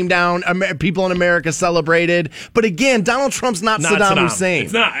statue came down. People in America celebrated. But again, Donald Trump's not Saddam Hussein.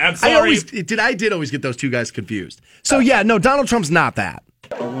 It's not. I'm sorry. I did always get those two guys confused. So yeah, no, Donald Trump's not that.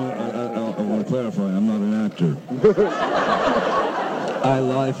 I want to clarify, I'm not an actor. I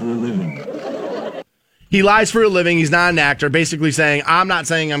lie for a living. He lies for a living. He's not an actor. Basically saying, I'm not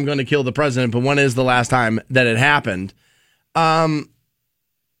saying I'm going to kill the president, but when is the last time that it happened? And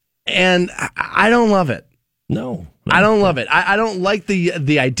I don't love it. No. I don't love it. I don't like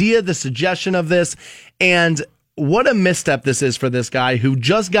the idea, the suggestion of this, and what a misstep this is for this guy who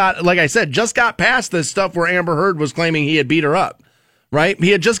just got past this stuff where Amber Heard was claiming he had beat her up. Right? He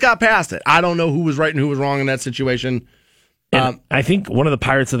had just got past it. I don't know who was right and who was wrong in that situation. I think one of the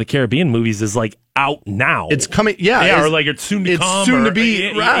Pirates of the Caribbean movies is out now. It's coming, yeah. Or it's soon to come. It's soon to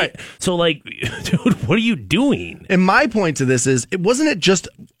be, right. So dude, what are you doing? And my point to this is, wasn't it just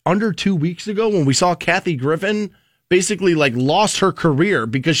under 2 weeks ago when we saw Kathy Griffin basically lost her career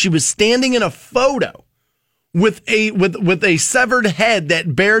because she was standing in a photo with a severed head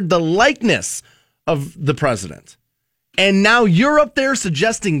that bared the likeness of the president. And now you're up there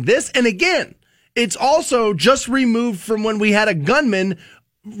suggesting this. And again, it's also just removed from when we had a gunman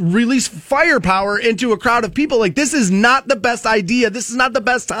release firepower into a crowd of people. This is not the best idea. This is not the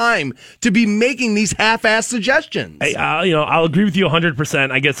best time to be making these half-assed suggestions. Hey, I'll agree with you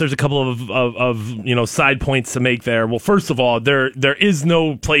 100%. I guess there's a couple of side points to make there. Well, first of all, there is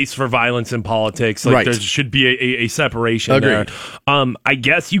no place for violence in politics. Right. There should be a separation. Agreed. there. I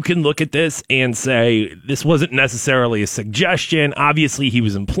guess you can look at this and say this wasn't necessarily a suggestion. Obviously, he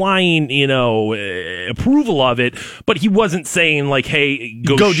was implying, approval of it, but he wasn't saying hey,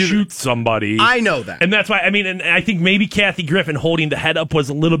 go shoot somebody. I know that. And that's why, and I think maybe Kathy Griffin holding the head up was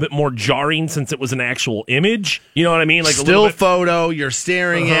a little bit more jarring since it was an actual image. You know what I mean? Still photo, you're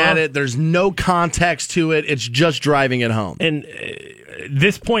staring at it. There's no context to it. It's just driving it home. And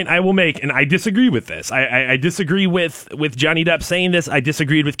this point I will make, and I disagree with this. I disagree with Johnny Depp saying this. I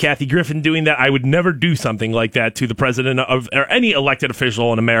disagreed with Kathy Griffin doing that. I would never do something like that to the president or any elected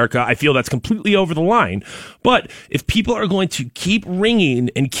official in America. I feel that's completely over the line. But if people are going to keep ringing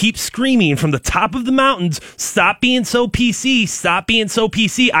and keep screaming from the top of the mountains, stop being so PC, stop being so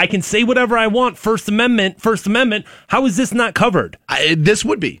PC. I can say whatever I want. First Amendment. How is this not covered? This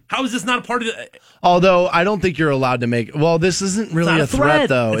would be. How is this not a part of it? Although I don't think you're allowed to make. Well, this isn't really a threat,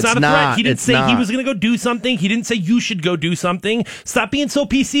 though. It's not a threat. He didn't say he was going to go do something. He didn't say you should go do something. Stop being so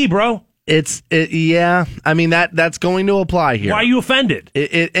PC, bro. Yeah. I mean that's going to apply here. Why are you offended?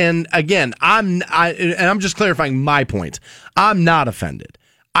 And again, I'm just clarifying my point. I'm not offended.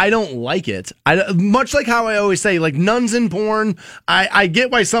 I don't like it. Much like how I always say, nuns in porn. I get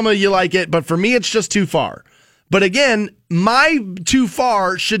why some of you like it, but for me, it's just too far. But again, my too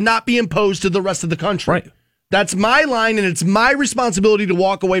far should not be imposed to the rest of the country. Right. That's my line, and it's my responsibility to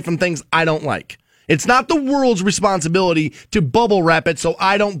walk away from things I don't like. It's not the world's responsibility to bubble wrap it so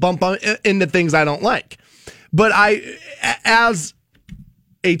I don't bump into things I don't like. But as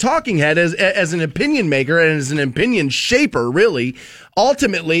a talking head, as an opinion maker, and as an opinion shaper, really,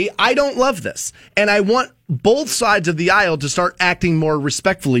 ultimately, I don't love this. And I want both sides of the aisle to start acting more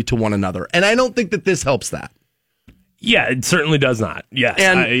respectfully to one another. And I don't think that this helps that. Yeah, it certainly does not. Yes,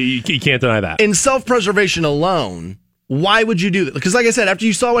 and you can't deny that. In self-preservation alone, why would you do that? Because like I said, after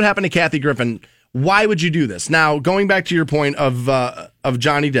you saw what happened to Kathy Griffin, why would you do this? Now, going back to your point of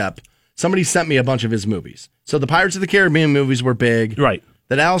Johnny Depp, somebody sent me a bunch of his movies. So the Pirates of the Caribbean movies were big. Right.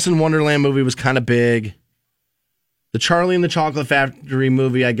 That Alice in Wonderland movie was kind of big. The Charlie and the Chocolate Factory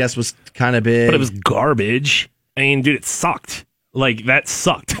movie, I guess, was kind of big. But it was garbage. I mean, dude, it sucked. That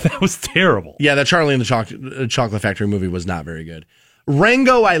sucked. That was terrible. Yeah, that Charlie and the Chocolate Factory movie was not very good.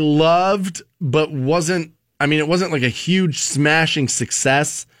 Rango I loved, but it wasn't a huge smashing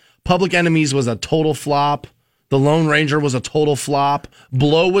success. Public Enemies was a total flop. The Lone Ranger was a total flop.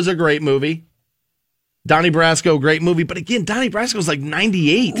 Blow was a great movie. Donnie Brasco, great movie, but again, Donnie Brasco's like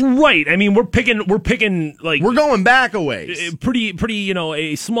 98. Right. I mean, we're picking like we're going back a ways. Pretty,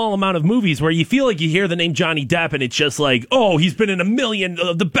 a small amount of movies where you feel like you hear the name Johnny Depp and it's just like, oh, he's been in a million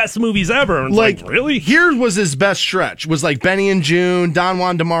of the best movies ever. And it's like, really? Here was his best stretch. Was like Benny and June, Don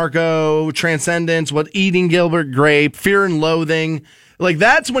Juan DeMarco, Transcendence, Eating Gilbert Grape, Fear and Loathing. Like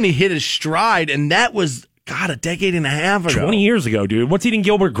that's when he hit his stride, and that was a decade and a half ago. 20 years ago, dude. What's Eating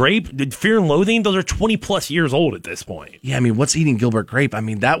Gilbert Grape? Fear and Loathing? Those are 20 plus years old at this point. Yeah, I mean, What's Eating Gilbert Grape? I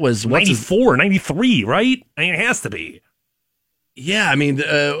mean, that was 94, 93, right? I mean, it has to be. Yeah, I mean,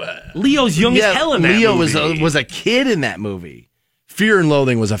 Leo's young as hell in that Leo movie. was a kid in that movie. Fear and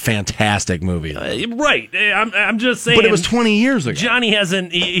Loathing was a fantastic movie. Right. I'm just saying. But it was 20 years ago. Johnny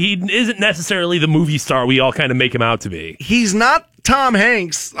he isn't necessarily the movie star we all kind of make him out to be. He's not Tom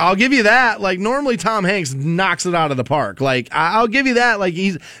Hanks. I'll give you that. Like, normally Tom Hanks knocks it out of the park. Like, I'll give you that. Like,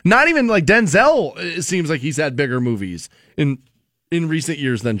 he's not even like Denzel. It seems like he's had bigger movies in recent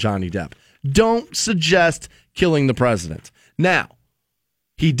years than Johnny Depp. Don't suggest killing the president. Now,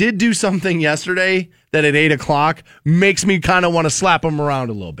 he did do something yesterday that at 8 o'clock makes me kind of want to slap him around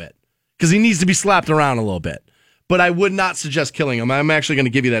a little bit, because he needs to be slapped around a little bit. But I would not suggest killing him. I'm actually going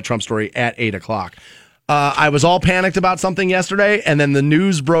to give you that Trump story at 8 o'clock. I was all panicked about something yesterday, and then the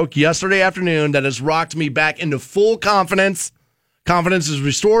news broke yesterday afternoon that has rocked me back into full confidence. Confidence is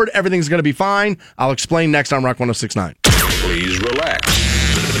restored. Everything's going to be fine. I'll explain next on Rock 106.9. Please relax.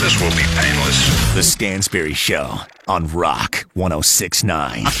 This will be painless. The Stansbury Show on Rock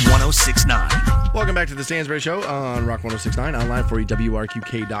 106.9. 106.9. Welcome back to the Stansbury Show on Rock 106.9. Online for you,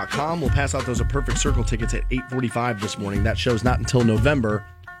 WRQK.com. We'll pass out those A Perfect Circle tickets at 8:45 this morning. That show's not until November,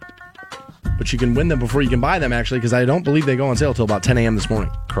 but you can win them before you can buy them, actually, because I don't believe they go on sale until about 10 a.m. this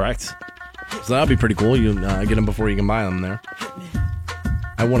morning. Correct. So that'll be pretty cool. You get them before you can buy them there.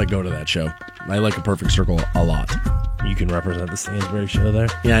 I want to go to that show. I like A Perfect Circle a lot. You can represent the Stansbury Show there.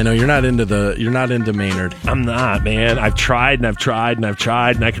 Yeah, I know you're not into Maynard. I'm not, man. I've tried and I've tried and I've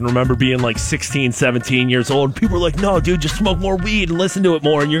tried, and I can remember being like 16, 17 years old. People were like, "No, dude, just smoke more weed and listen to it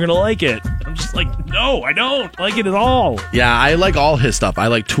more, and you're gonna like it." I'm just like, "No, I don't like it at all." Yeah, I like all his stuff. I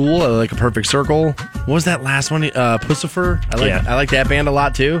like Tool. I like A Perfect Circle. What was that last one? Pussifer. I like that band a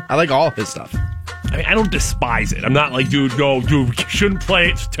lot too. I like all his stuff. I mean, I don't despise it. I'm not like, dude, we shouldn't play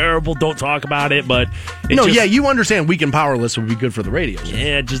it. It's terrible. Don't talk about it. But you understand Weak and Powerless would be good for the radio.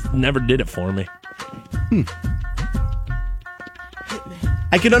 Yeah, it just never did it for me.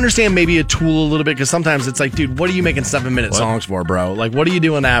 I could understand maybe a Tool a little bit, because sometimes it's like, dude, what are you making 7-minute songs for, bro? Like, what are you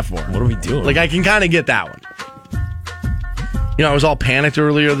doing that for? What are we doing? Like, I can kind of get that one. I was all panicked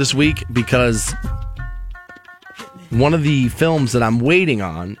earlier this week because one of the films that I'm waiting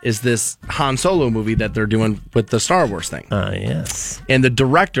on is this Han Solo movie that they're doing with the Star Wars thing. Yes. And the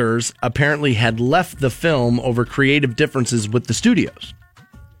directors apparently had left the film over creative differences with the studios.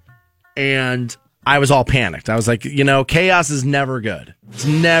 And I was all panicked. I was like, chaos is never good. It's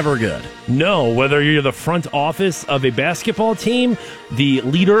never good. No, whether you're the front office of a basketball team, the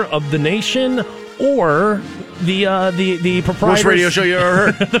leader of the nation, or the proprietors. Worst radio show you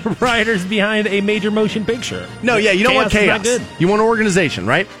ever heard. The proprietors behind a major motion picture. No, yeah, you don't want chaos. Is not good. You want organization,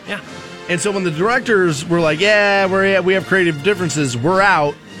 right? Yeah. And so when the directors were like, yeah, we have creative differences, we're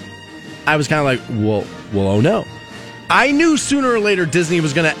out, I was kind of like, well, oh no. I knew sooner or later Disney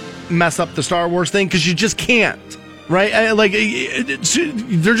was going to mess up the Star Wars thing, because you just can't. Right?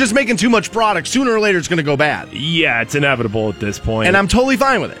 They're just making too much product. Sooner or later, it's going to go bad. Yeah, it's inevitable at this point. And I'm totally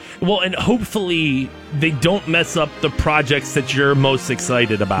fine with it. Well, and hopefully they don't mess up the projects that you're most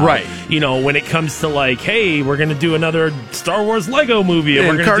excited about. Right. When it comes to like, hey, we're going to do another Star Wars Lego movie. And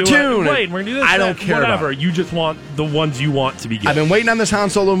we're going to do we're going to do this. I don't care whatever. About it. You just want the ones you want to be good. I've been waiting on this Han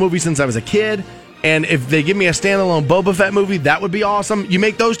Solo movie since I was a kid. And if they give me a standalone Boba Fett movie, that would be awesome. You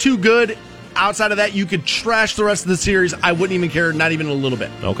make those two good. Outside of that, you could trash the rest of the series. I wouldn't even care, not even a little bit.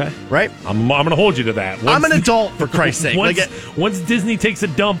 Okay. Right? I'm going to hold you to that. I'm an adult, for Christ's sake. Once Disney takes a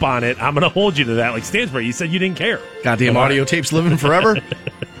dump on it, I'm going to hold you to that. Like Stansbury, you said you didn't care. Goddamn audio tapes living forever.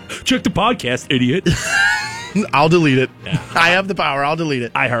 Check the podcast, idiot. I'll delete it. Yeah. I have the power. I'll delete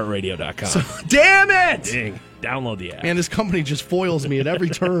it. iHeartRadio.com. So, damn it! Dang. Download the app. Man, this company just foils me at every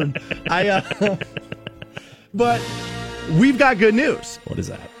turn. But we've got good news. What is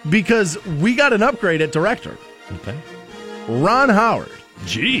that? Because we got an upgrade at director. Okay. Ron Howard.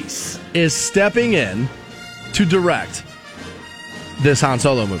 Jeez. Is stepping in to direct this Han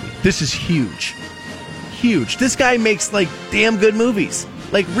Solo movie. This is huge. Huge. This guy makes, damn good movies.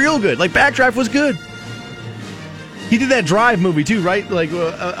 Real good. Backdraft was good. He did that Drive movie, too, right?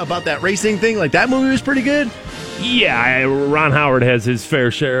 About that racing thing. That movie was pretty good. Yeah, Ron Howard has his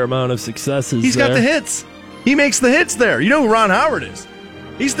fair share amount of successes. He's got the hits. He makes the hits there. You know who Ron Howard is?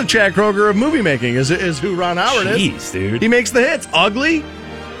 He's the Chad Kroeger of movie making, is who Ron Howard is. Jeez, dude. He makes the hits. Ugly.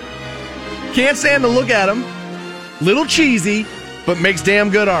 Can't stand to look at him. Little cheesy, but makes damn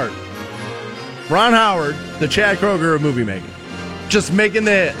good art. Ron Howard, the Chad Kroeger of movie making. Just making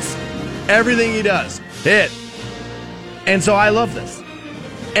the hits. Everything he does, hit. And so I love this.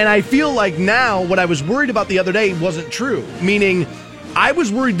 And I feel like now what I was worried about the other day wasn't true. Meaning, I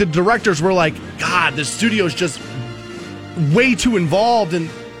was worried the directors were like, God, the studio's just way too involved. And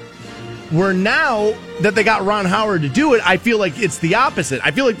where now that they got Ron Howard to do it, I feel like it's the opposite.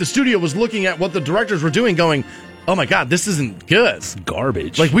 I feel like the studio was looking at what the directors were doing going, oh my God, this isn't good. It's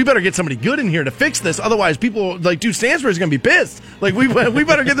garbage. Like, we better get somebody good in here to fix this. Otherwise, people, like, dude, Stansbury's going to be pissed. Like, we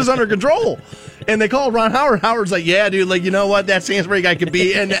better get this under control. And they call Ron Howard. Howard's like, yeah, dude, like, you know what? That Stansbury guy could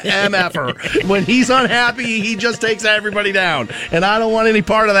be an MFer. When he's unhappy, he just takes everybody down. And I don't want any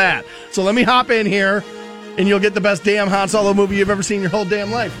part of that. So let me hop in here, and you'll get the best damn Han Solo movie you've ever seen in your whole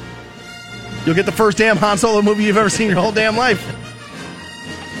damn life. You'll get the first damn Han Solo movie you've ever seen in your whole damn life.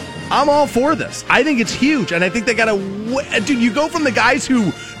 I'm all for this. I think it's huge, and I think they got to... Dude, you go from the guys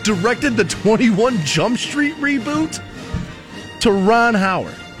who directed the 21 Jump Street reboot to Ron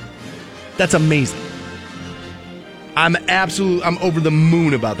Howard. That's amazing. I'm over the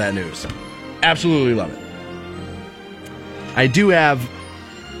moon about that news. Absolutely love it. I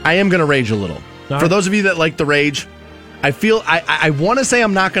am going to rage a little. For those of you that like the rage, I feel... I want to say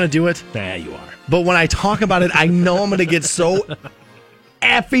I'm not going to do it. Nah, you are. But when I talk about it, I know I'm going to get so...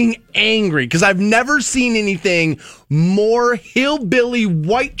 effing angry, because I've never seen anything more hillbilly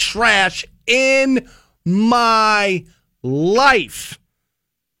white trash in my life.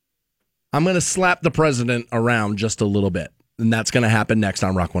 I'm going to slap the president around just a little bit, and that's going to happen next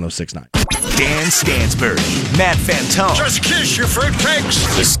on Rock 106.9. Dan Stansbury, Matt Fantone. Just kiss your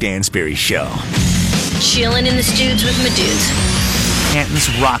fruitcakes. The Stansbury Show. Chilling in the studs with my dudes.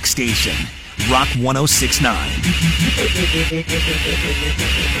 Canton's Rock Station. Rock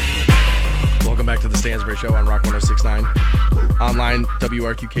 106.9. Welcome back to the Stansbury Show on Rock 106.9. Online,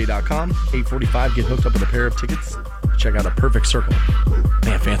 WRQK.com. 8:45, get hooked up with a pair of tickets. Check out A Perfect Circle.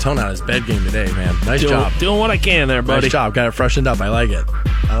 Man, Fantone on his bed game today, man. Nice job. Doing what I can there, buddy. Nice job. Got it freshened up. I like it.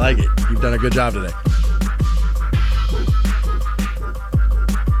 You've done a good job today.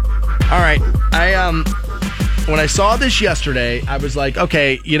 All right. When I saw this yesterday, I was like,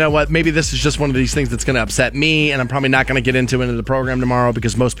 okay, you know what? Maybe this is just one of these things that's going to upset me, and I'm probably not going to get into the program tomorrow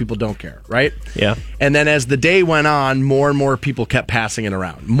because most people don't care, right? Yeah. And then as the day went on, more and more people kept passing it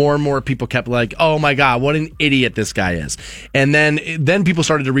around. More and more people kept like, oh my God, what an idiot this guy is. And then people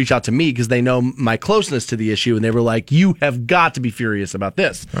started to reach out to me because they know my closeness to the issue, and they were like, you have got to be furious about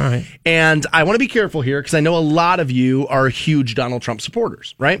this. All right. And I want to be careful here because I know a lot of you are huge Donald Trump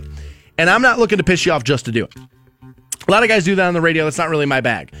supporters, right? And I'm not looking to piss you off just to do it. A lot of guys do that on the radio. That's not really my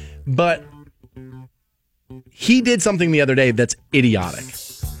bag. But he did something the other day that's idiotic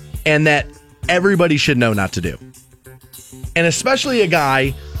and that everybody should know not to do. And especially a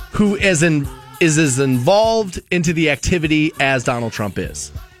guy who is as involved into the activity as Donald Trump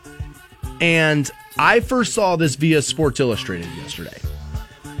is. And I first saw this via Sports Illustrated yesterday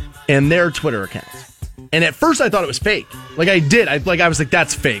and their Twitter account. And at first I thought it was fake. Like I did. I was like,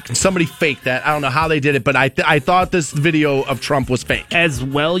 that's fake. Somebody faked that. I don't know how they did it, but I thought this video of Trump was fake. As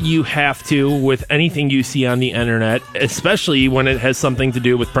well you have to with anything you see on the internet, especially when it has something to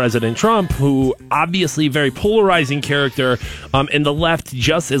do with President Trump, who obviously very polarizing character, and the left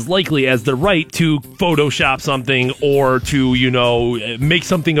just as likely as the right to Photoshop something or to, make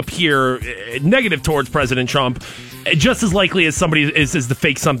something appear negative towards President Trump. Just as likely as somebody is to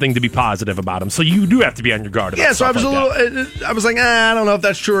fake something to be positive about him. So you do have to be on your guard about so I was that. I was like, I don't know if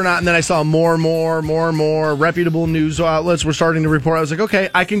that's true or not. And then I saw more and more reputable news outlets were starting to report. I was like,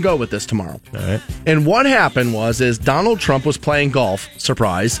 okay, I can go with this tomorrow. All right. And what happened is Donald Trump was playing golf.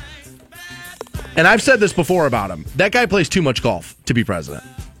 Surprise. And I've said this before about him. That guy plays too much golf to be president.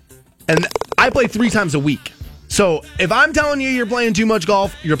 And I play 3 times a week. So if I'm telling you you're playing too much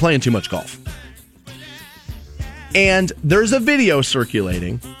golf, you're playing too much golf. And there's a video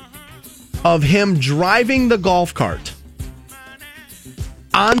circulating of him driving the golf cart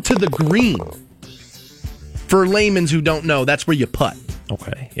onto the green. For laymen who don't know, that's where you putt.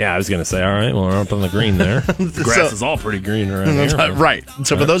 Okay. Yeah, I was going to say, all right, well, we're up on the green there. The grass is all pretty green around here. Right.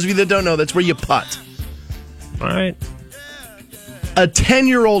 So for those of you that don't know, that's where you putt. All right. A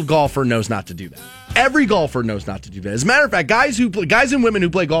 10-year-old golfer knows not to do that. Every golfer knows not to do that. As a matter of fact, guys and women who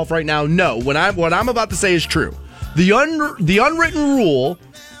play golf right now know what I'm about to say is true. The unwritten rule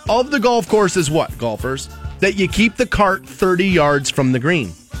of the golf course is what, golfers? that you keep the cart 30 yards from the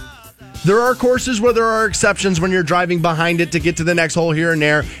green. There are courses where there are exceptions when you're driving behind it to get to the next hole here and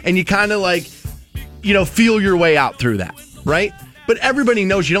there, and you kind of feel your way out through that, right? But everybody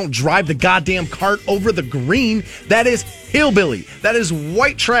knows you don't drive the goddamn cart over the green. That is hillbilly. That is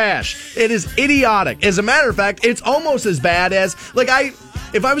white trash. It is idiotic. As a matter of fact, it's almost as bad as,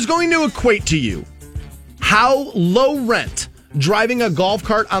 if I was going to equate to you how low rent driving a golf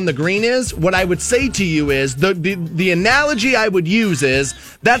cart on the green is, what I would say to you is, the analogy I would use is,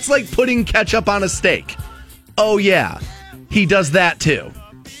 that's like putting ketchup on a steak. Oh yeah, he does that too.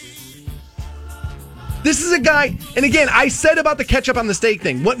 This is a guy, and again, I said about the ketchup on the steak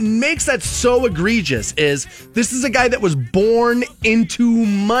thing, what makes that so egregious is, this is a guy that was born into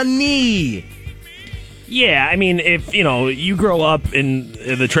money. Yeah, I mean, if, you grow up in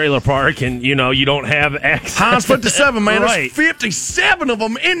the trailer park and, you don't have access. Hans 57, man. Right. There's 57 of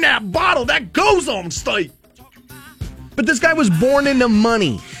them in that bottle. That goes on steak. But this guy was born into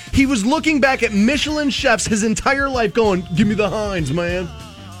money. He was looking back at Michelin chefs his entire life going, give me the Heinz, man.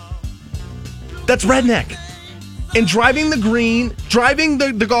 That's redneck. And driving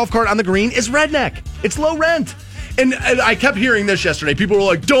the golf cart on the green is redneck. It's low rent. And I kept hearing this yesterday. People were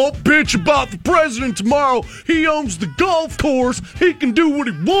like, don't bitch about the president tomorrow. He owns the golf course. He can do what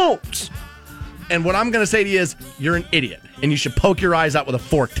he wants. And what I'm going to say to you is, you're an idiot. And you should poke your eyes out with a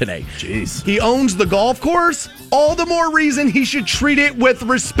fork today. Jeez. He owns the golf course. All the more reason he should treat it with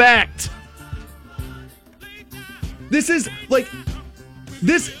respect.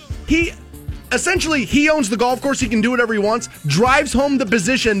 Essentially, he owns the golf course. He can do whatever he wants. Drives home the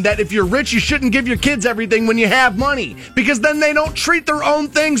position that if you're rich, you shouldn't give your kids everything when you have money, because then they don't treat their own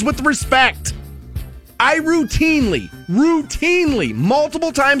things with respect. I routinely,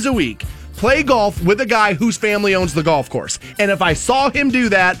 multiple times a week, play golf with a guy whose family owns the golf course. And if I saw him do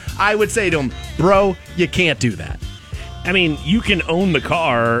that, I would say to him, bro, you can't do that. I mean, you can own the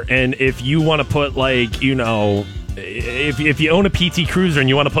car, and if you want to put, if you own a PT Cruiser and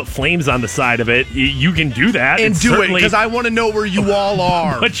you want to put flames on the side of it, you can do that. And do it, because I want to know where you all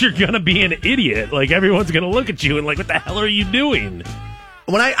are. But you're going to be an idiot. Everyone's going to look at you and what the hell are you doing?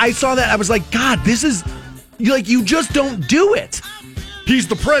 When I saw that, I was like, God, this is, you just don't do it. He's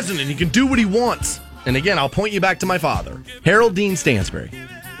the president. He can do what he wants. And again, I'll point you back to my father, Harold Dean Stansbury.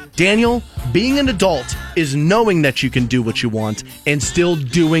 Daniel, being an adult is knowing that you can do what you want and still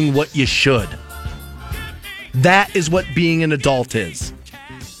doing what you should. That is what being an adult is.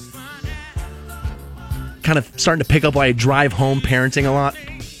 Kind of starting to pick up while I drive home parenting a lot.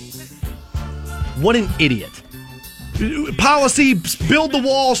 What an idiot. Policy, build the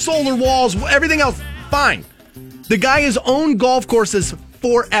wall, solar walls, everything else, fine. The guy has owned golf courses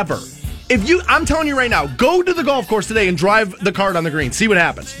forever. I'm telling you right now, go to the golf course today and drive the cart on the green. See what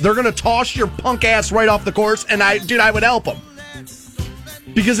happens. They're going to toss your punk ass right off the course, and I would help them.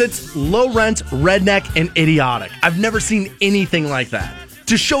 Because it's low rent, redneck, and idiotic. I've never seen anything like that.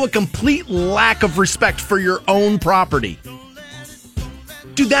 To show a complete lack of respect for your own property.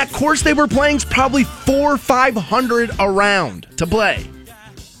 Dude, that course they were playing is probably 400 or 500 around to play.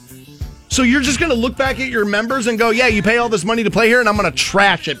 So you're just going to look back at your members and go, yeah, you pay all this money to play here, and I'm going to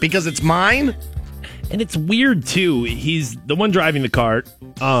trash it because it's mine? And it's weird, too. He's the one driving the cart,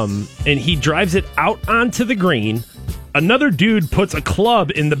 and he drives it out onto the green. Another dude puts a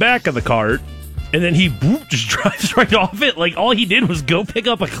club in the back of the cart, and then he just drives right off it. All he did was go pick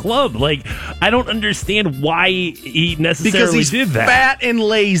up a club. I don't understand why he necessarily did that. Because he's fat and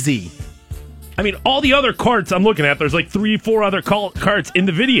lazy. I mean, all the other carts I'm looking at, there's 3-4 other carts in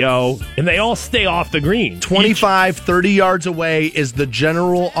the video, and they all stay off the green. 25, 30 yards away is the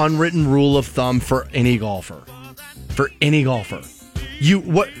general unwritten rule of thumb for any golfer. For any golfer.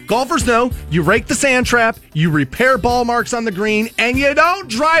 What golfers know, you rake the sand trap, you repair ball marks on the green, and you don't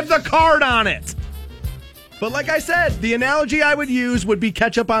drive the cart on it. But like I said, the analogy I would use would be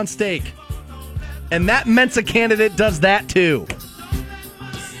ketchup on steak. And that Mensa candidate does that too.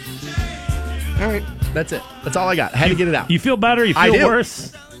 All right, that's it. That's all I got. I had to get it out. You feel better? You feel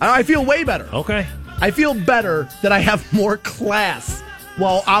worse? I feel way better. Okay. I feel better that I have more class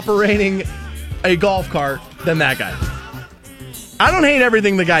while operating a golf cart than that guy. I don't hate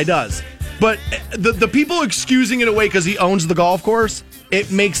everything the guy does, but the people excusing it away because he owns the golf course,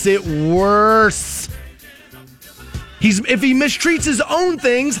 it makes it worse. If he mistreats his own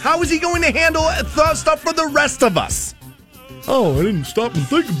things, how is he going to handle stuff for the rest of us? Oh, I didn't stop and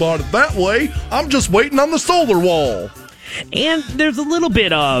think about it that way. I'm just waiting on the solar wall. And there's a little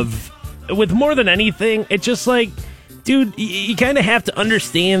bit of, with more than anything, it's just dude, you kind of have to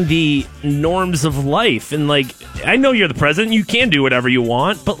understand the norms of life. And I know you're the president, you can do whatever you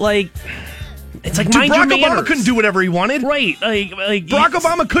want, but It's like Dude, mind your Barack Obama manners. couldn't do whatever he wanted. Right. Like Barack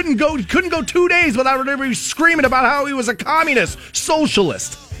Obama couldn't go 2 days without everybody screaming about how he was a communist,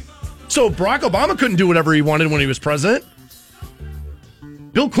 socialist. So Barack Obama couldn't do whatever he wanted when he was president.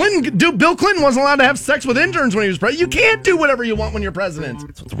 Bill Clinton wasn't allowed to have sex with interns when he was president. You can't do whatever you want when you're president.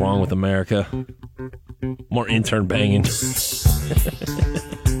 That's what's wrong with America. More intern banging.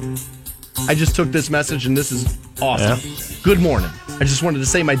 I just took this message, and this is awesome. Yeah. Good morning. I just wanted to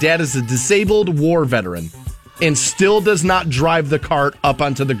say my dad is a disabled war veteran and still does not drive the cart up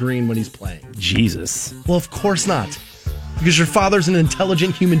onto the green when he's playing. Jesus. Well, of course not. Because your father's an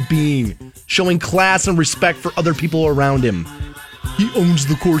intelligent human being, showing class and respect for other people around him. He owns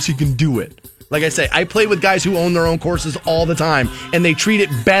the course, he can do it. Like I say, I play with guys who own their own courses all the time, and they treat it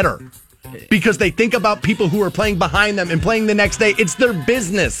better. Because they think about people who are playing behind them and playing the next day. It's their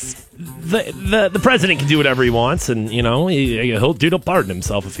business. The president can do whatever he wants, and he'll pardon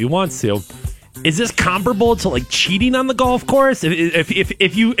himself if he wants to. Is this comparable to like cheating on the golf course?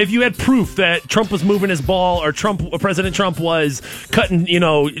 If you had proof that Trump was moving his ball or President Trump was cutting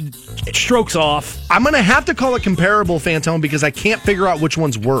strokes off, I'm gonna have to call it comparable, Fantone, because I can't figure out which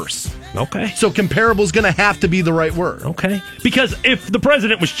one's worse. Okay. So comparable is gonna have to be the right word. Okay. Because if the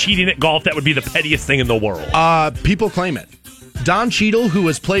president was cheating at golf, that would be the pettiest thing in the world. People claim it. Don Cheadle, who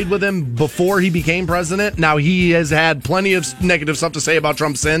has played with him before he became president, now he has had plenty of negative stuff to say about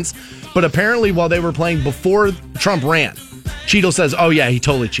Trump since, but apparently while they were playing before Trump ran, Cheadle says, oh yeah, he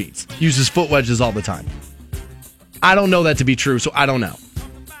totally cheats. Uses foot wedges all the time. I don't know that to be true, so I don't know.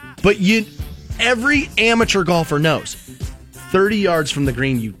 But every amateur golfer knows, 30 yards from the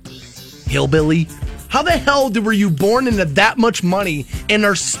green, you hillbilly. How the hell were you born into that much money and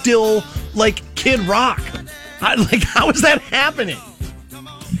are still like Kid Rock? How is that happening?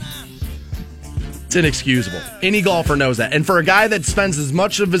 It's inexcusable. Any golfer knows that. And for a guy that spends as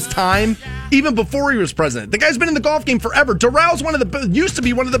much of his time, even before he was president, the guy's been in the golf game forever. Doral used to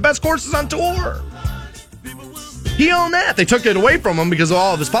be one of the best courses on tour. He owned that. They took it away from him because of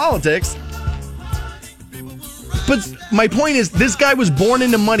all of his politics. But my point is, this guy was born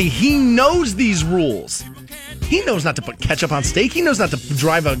into money. He knows these rules. He knows not to put ketchup on steak. He knows not to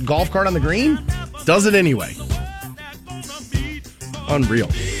drive a golf cart on the green. Does it anyway. Unreal.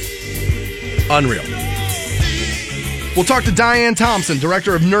 We'll talk to Diane Thompson,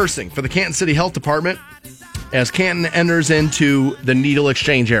 Director of Nursing for the Canton City Health Department, as Canton enters into the needle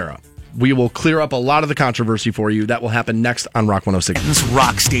exchange era. We will clear up a lot of the controversy for you. That will happen next on Rock 106. Canton's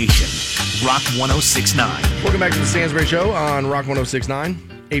Rock Station, Rock 106.9. Welcome back to the Stansbury Show on Rock 106.9.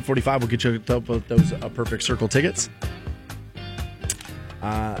 8:45 will get you up with those Perfect Circle tickets.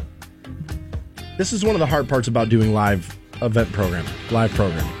 This is one of the hard parts about doing live programming.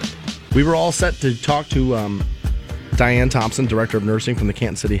 We were all set to talk to Diane Thompson, Director of Nursing from the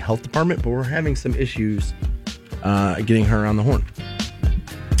Canton City Health Department, but we're having some issues getting her on the horn.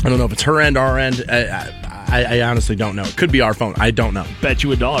 I don't know if it's her end, our end. I honestly don't know. It could be our phone. I don't know. Bet you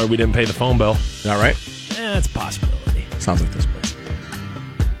 $1 we didn't pay the phone bill. Is that right? That's a possibility. Sounds like this place.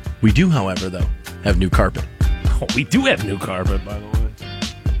 We do, however, though, have new carpet. Oh, we do have new carpet, by the way.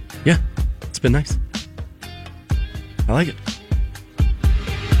 Yeah, it's been nice. I like it.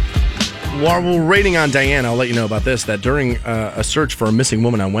 While we're waiting on Diane, I'll let you know about this, that during a search for a missing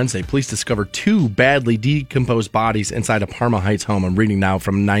woman on Wednesday, police discovered 2 badly decomposed bodies inside a Parma Heights home. I'm reading now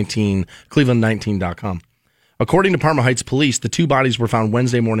from Cleveland19.com. According to Parma Heights police, the 2 bodies were found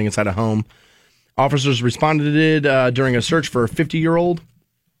Wednesday morning inside a home. Officers responded during a search for a 50-year-old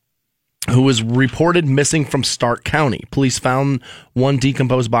who was reported missing from Stark County. Police found one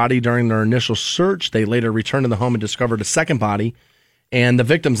decomposed body during their initial search. They later returned to the home and discovered a second body, and the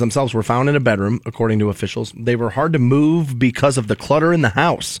victims themselves were found in a bedroom, according to officials. They were hard to move because of the clutter in the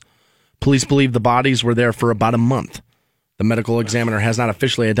house. Police believe the bodies were there for about a month. The medical examiner has not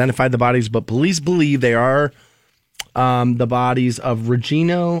officially identified the bodies, but police believe they are the bodies of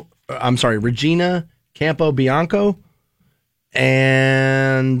Regina Campo Bianco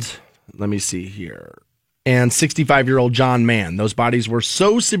and... let me see here. And 65-year-old John Mann. Those bodies were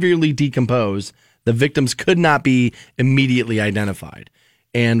so severely decomposed, the victims could not be immediately identified.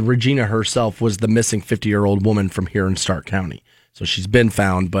 And Regina herself was the missing 50-year-old woman from here in Stark County. So she's been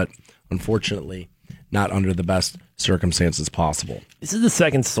found, but unfortunately not under the best circumstances possible. This is the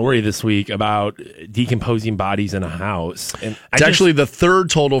second story this week about decomposing bodies in a house. And it's actually the third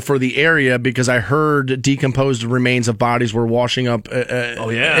total for the area, because I heard decomposed remains of bodies were washing up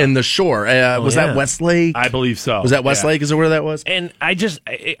in the shore. Was that Westlake? I believe so. Was that Westlake? Is it where that was? And I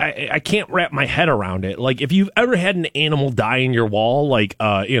can't wrap my head around it. Like, if you've ever had an animal die in your wall, like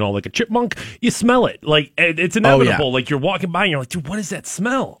like a chipmunk, you smell it. Like, it's inevitable. Like, you're walking by and you're like, dude, what is that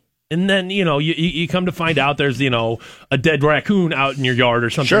smell? And then, you come to find out there's, a dead raccoon out in your yard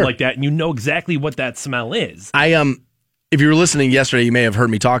or something like that, and you know exactly what that smell is. If you were listening yesterday, you may have heard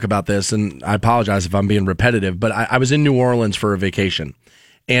me talk about this, and I apologize if I'm being repetitive, but I was in New Orleans for a vacation.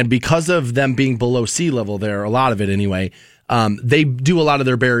 And because of them being below sea level there, a lot of it anyway, they do a lot of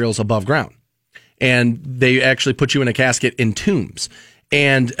their burials above ground. And they actually put you in a casket in tombs.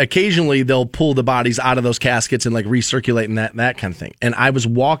 And occasionally they'll pull the bodies out of those caskets and like recirculate and that kind of thing. And I was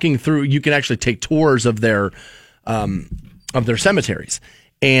walking through, you can actually take tours of their cemeteries.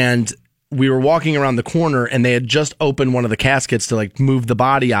 And we were walking around the corner and they had just opened one of the caskets to like move the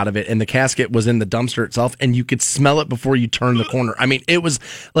body out of it. And the casket was in the dumpster itself and you could smell it before you turned the corner. I mean, it was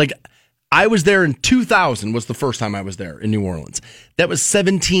like, I was there in 2000 was the first time I was there in New Orleans. That was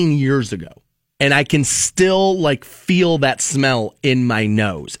 17 years ago. And I can still like feel that smell in my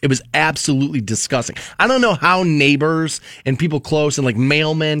nose. It was absolutely disgusting. I don't know how neighbors and people close and like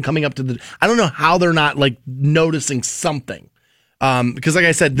mailmen coming up to I don't know how they're not like noticing something. Because like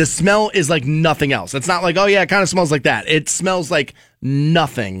I said, the smell is like nothing else. It's not like, oh yeah, it kind of smells like that. It smells like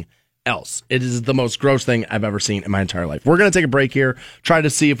nothing else. It is the most gross thing I've ever seen in my entire life. We're going to take a break here, try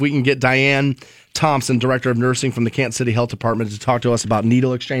to see if we can get Diane Thompson, Director of Nursing from the Canton City Health Department, to talk to us about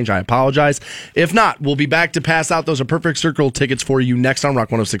needle exchange. I apologize. If not, we'll be back to pass out those Perfect Circle tickets for you next on Rock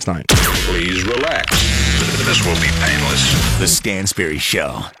 106.9. Please relax. This will be painless. The Stansbury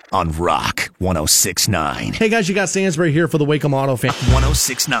Show on Rock 106.9. Hey guys, you got Stansbury here for the Wacom Auto Fan.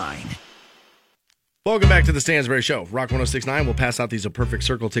 106.9. Welcome back to the Stansbury Show. Rock 106.9. We'll pass out these Perfect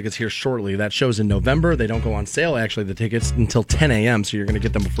Circle tickets here shortly. That show's in November. They don't go on sale, actually, the tickets, until 10 a.m., so you're going to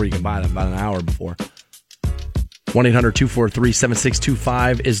get them before you can buy them, about an hour before.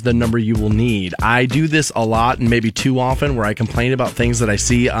 1-800-243-7625 is the number you will need. I do this a lot and maybe too often where I complain about things that I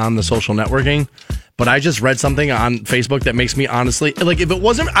see on the social networking, but I just read something on Facebook that makes me honestly, like if it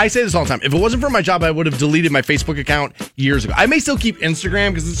wasn't, I say this all the time, if it wasn't for my job, I would have deleted my Facebook account years ago. I may still keep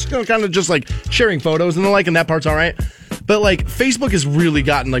Instagram because it's kind of just like sharing photos and the like, and that part's all right. But like Facebook has really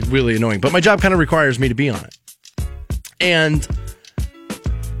gotten like really annoying, but my job kind of requires me to be on it. And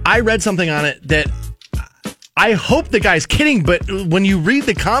I read something on it that I hope the guy's kidding, but when you read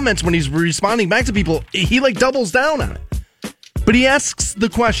the comments when he's responding back to people, he like doubles down on it. But he asks the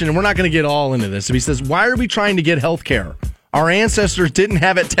question, and we're not going to get all into this. He says, why are we trying to get health care? Our ancestors didn't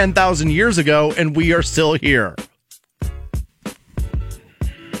have it 10,000 years ago, and we are still here.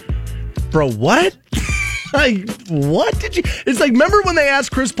 Bro, what? Like, what did you... It's like, remember when they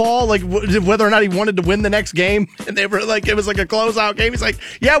asked Chris Paul, like, whether or not he wanted to win the next game? And they were like, it was like a closeout game. He's like,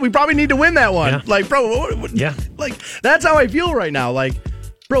 yeah, we probably need to win that one. Yeah. Like, bro, yeah. Like, that's how I feel right now. Like,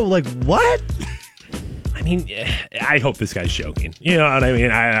 bro, like, what? I mean, I hope this guy's joking. You know what I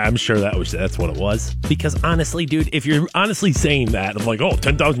mean? I'm sure that's what it was. Because honestly, dude, if you're honestly saying that, I'm like, oh,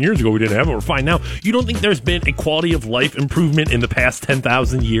 10,000 years ago we didn't have it, we're fine now. You don't think there's been a quality of life improvement in the past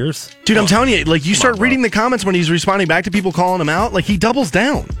 10,000 years? Dude, I'm telling you, like, you start reading the comments when he's responding back to people calling him out, like, he doubles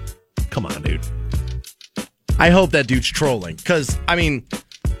down. Come on, dude. I hope that dude's trolling. Because, I mean,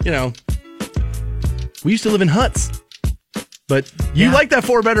 you know, we used to live in huts. But you like that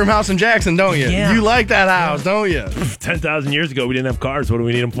 4-bedroom house in Jackson, don't you? Yeah. You like that house, don't you? 10,000 years ago, we didn't have cars. What do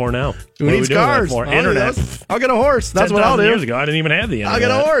we need them for now? Who needs cars? For? Internet. I'll get a horse. That's what I'll do. 10,000 years ago, I didn't even have the internet. I'll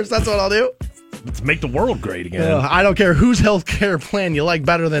get a horse. That's what I'll do. Let's make the world great again. I don't care whose health care plan you like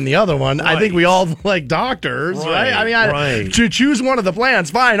better than the other one. Right. I think we all like doctors, right? I mean, to choose one of the plans,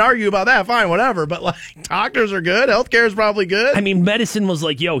 fine. Argue about that, fine, whatever. But like, doctors are good. Healthcare is probably good. I mean, medicine was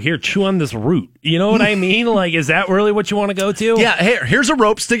like, yo, here, chew on this root. You know what I mean? Like, is that really what you want to go to? Yeah. Here's a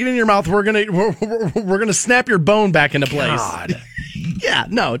rope. Stick it in your mouth. We're gonna snap your bone back into place. God. Yeah.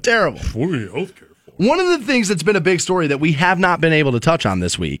 No. Terrible. Healthcare. One of the things that's been a big story that we have not been able to touch on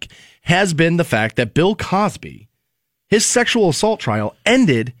this week has been the fact that Bill Cosby, his sexual assault trial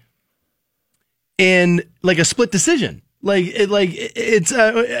ended in like a split decision.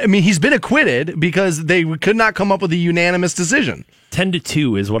 I mean, he's been acquitted because they could not come up with a unanimous decision.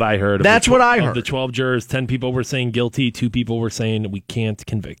 10-2 is what I heard. That's what I heard. Of the 12 jurors, 10 people were saying guilty, 2 people were saying we can't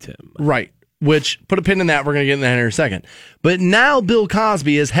convict him. Right. Which, put a pin in that. We're going to get in that in a second. But now Bill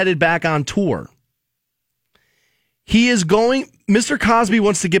Cosby is headed back on tour. He is going... Mr. Cosby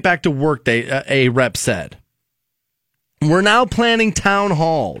wants to get back to work, a rep said. We're now planning town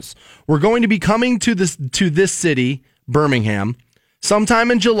halls. We're going to be coming to this city, Birmingham,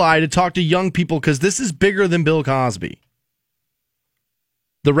 sometime in July to talk to young people because this is bigger than Bill Cosby.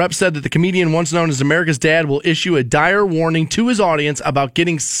 The rep said that the comedian, once known as America's Dad, will issue a dire warning to his audience about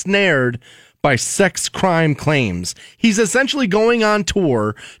getting snared by sex crime claims. He's essentially going on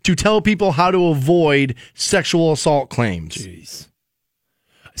tour to tell people how to avoid sexual assault claims. Jeez.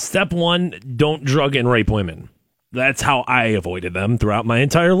 Step one, don't drug and rape women. That's how I avoided them throughout my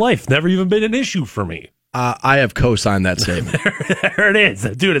entire life. Never even been an issue for me. I have co-signed that statement. There it is.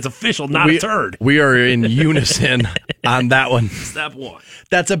 Dude, it's official, not a turd. We are in unison on that one. Step one.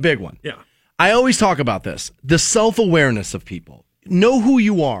 That's a big one. Yeah. I always talk about this. The self-awareness of people. Know who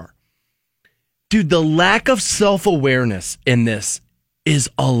you are. Dude, the lack of self-awareness in this is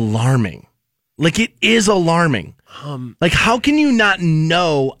alarming. Like, it is alarming. Like, how can you not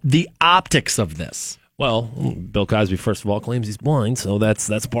know the optics of this? Well, Bill Cosby, first of all, claims he's blind, so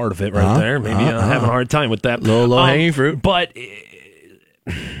that's part of it right there. Maybe I'm having a hard time with that. Low-hanging fruit. But,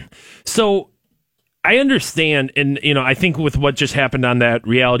 so, I understand, and, I think with what just happened on that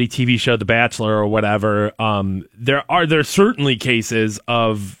reality TV show, The Bachelor or whatever, there are certainly cases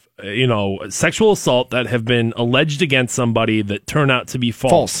of, sexual assault that have been alleged against somebody that turn out to be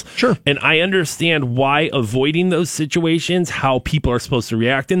false. Sure. And I understand why avoiding those situations, how people are supposed to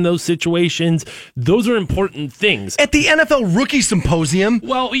react in those situations, those are important things. At the NFL Rookie Symposium.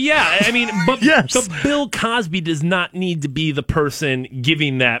 Well, yeah, I mean, but, yes. but Bill Cosby does not need to be the person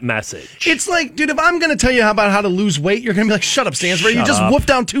giving that message. It's like, dude, if I'm going to tell you about how to lose weight, you're going to be like, shut up, Stansbury. You just whooped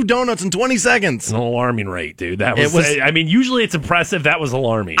down 2 donuts in 20 seconds. It's an alarming rate, dude. That was, I mean, usually it's impressive. That was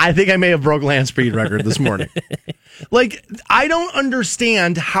alarming. I think I may have broke land speed record this morning. Like, I don't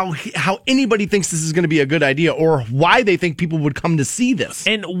understand how anybody thinks this is going to be a good idea or why they think people would come to see this.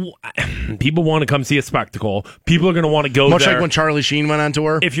 And people want to come see a spectacle. People are going to want to go much there. like when Charlie Sheen went on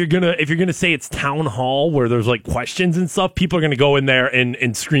tour. If you're gonna say it's town hall where there's like questions and stuff, people are going to go in there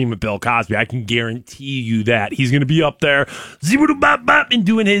and scream at Bill Cosby. I can guarantee you that he's going to be up there and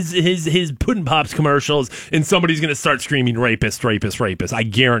doing his Puddin' Pops commercials, and somebody's going to start screaming rapist, rapist, rapist. I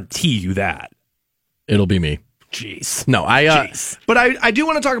guarantee you that. It'll be me. Jeez. No, but I do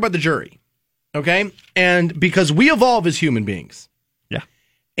want to talk about the jury, okay? And because we evolve as human beings. Yeah.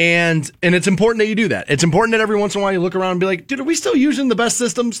 And it's important that you do that. It's important that every once in a while you look around and be like, dude, are we still using the best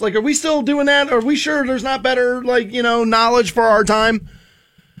systems? Like, are we still doing that? Are we sure there's not better, knowledge for our time?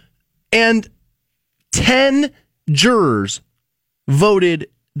 And 10 jurors voted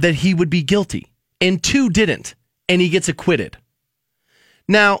that he would be guilty, and 2 didn't, and he gets acquitted.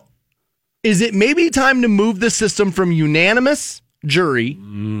 Now, is it maybe time to move the system from unanimous jury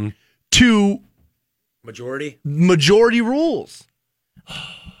to majority rules?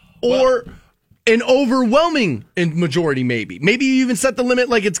 Or an overwhelming majority, maybe. Maybe you even set the limit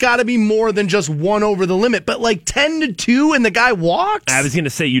like it's got to be more than just 1 over the limit, but like 10-2 and the guy walks? I was going to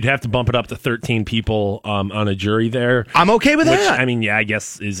say you'd have to bump it up to 13 people on a jury there. I'm okay with that. I mean, yeah, I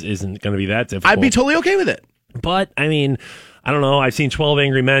guess isn't going to be that difficult. I'd be totally okay with it. But, I mean, I don't know. I've seen 12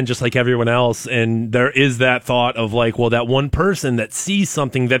 Angry Men just like everyone else, and there is that thought of like, well, that one person that sees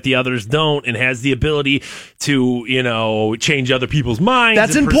something that the others don't and has the ability to, change other people's minds.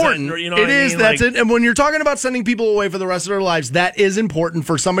 That's important. It is. That's it. And when you're talking about sending people away for the rest of their lives, that is important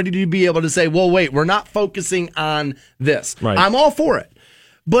for somebody to be able to say, well, wait, we're not focusing on this. Right. I'm all for it.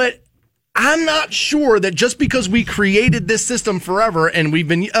 But I'm not sure that just because we created this system forever and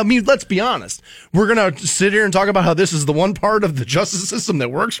let's be honest, we're going to sit here and talk about how this is the one part of the justice system that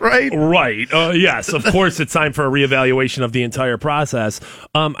works, right? Right. Yes, of course, it's time for a reevaluation of the entire process.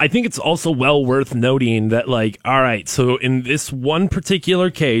 I think it's also well worth noting that, all right, so in this one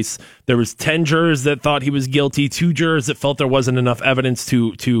particular case, there was 10 jurors that thought he was guilty, 2 jurors that felt there wasn't enough evidence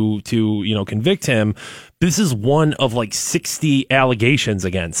to convict him. This is one of 60 allegations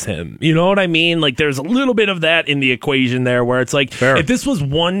against him. You know what I mean? There's a little bit of that in the equation there where it's Fair. If this was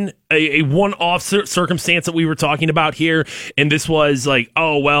a one-off circumstance that we were talking about here, and this was we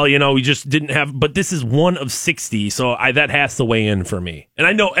just didn't have, but this is one of 60, so that has to weigh in for me. And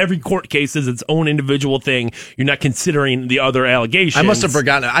I know every court case is its own individual thing. You're not considering the other allegations. I must have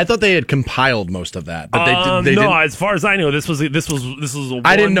forgotten it. I thought they had compiled most of that, but they no, didn't. as far as I know, this was a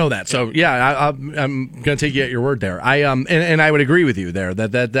I didn't know that. So yeah, I'm going to take you at your word there. And I would agree with you there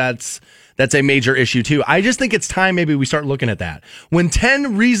that's a major issue too. I just think it's time maybe we start looking at that. When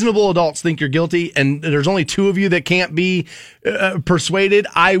 10 reasonable adults think you're guilty and there's only 2 of you that can't be persuaded,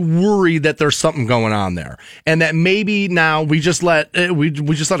 I worry that there's something going on there, and that maybe now we just let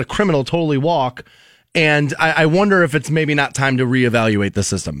a criminal totally walk. And I wonder if it's maybe not time to reevaluate the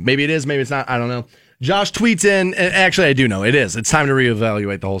system. Maybe it is, maybe it's not. I don't know. Josh tweets in. Actually, I do know it is. It's time to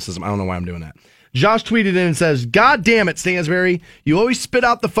reevaluate the whole system. I don't know why I'm doing that. Josh tweeted in and says, God damn it, Stansbury. You always spit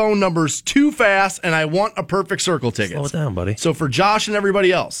out the phone numbers too fast, and I want a perfect circle ticket. Slow it down, buddy. So for Josh and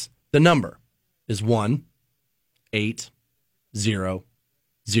everybody else, the number is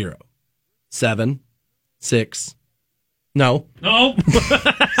 1-800-766 No. No.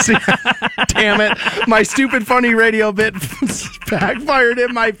 See, damn it. My stupid funny radio bit backfired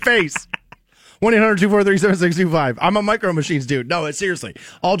in my face. 1-800-243-7625. I'm a Micro Machines dude. No, it's seriously.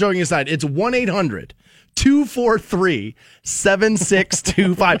 All joking aside, it's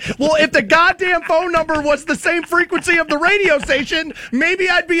 1-800-243-7625. Well, if the goddamn phone number was the same frequency of the radio station, maybe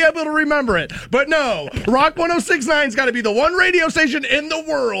I'd be able to remember it. But no, Rock 106.9's got to be the one radio station in the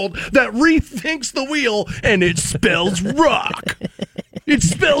world that rethinks the wheel, and it spells rock. It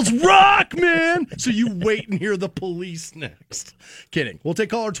spells rock, man. So you wait and hear the police next. Kidding. We'll take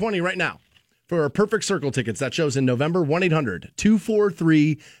caller 20 right now for Perfect Circle tickets. That show's in November.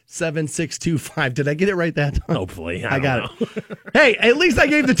 1-800-243-7625. Did I get it right that time? Hopefully. I got it. Hey, at least I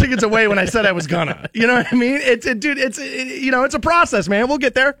gave the tickets away when I said I was gonna. You know what I mean? It's a process, man. We'll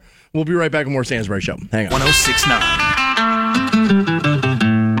get there. We'll be right back with more Stansbury Show. Hang on.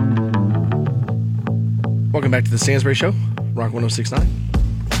 106.9. Welcome back to the Stansbury Show. Rock 106.9.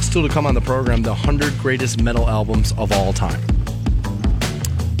 Still to come on the program, the 100 greatest metal albums of all time.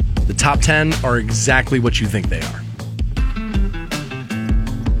 The top 10 are exactly what you think they are.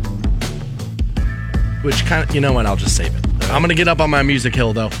 Which kind of, you know what, I'll just save it. I'm going to get up on my music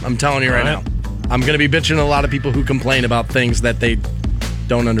hill, though. I'm telling you right now. I'm going to be bitching at a lot of people who complain about things that they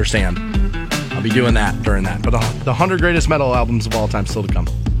don't understand. I'll be doing that during that. But the 100 greatest metal albums of all time still to come.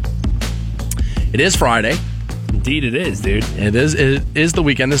 It is Friday. Indeed it is, dude. It is the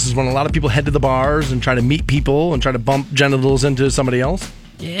weekend. This is when a lot of people head to the bars and try to meet people and try to bump genitals into somebody else.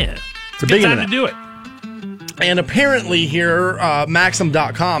 Yeah. It's a big time to do it. And apparently here,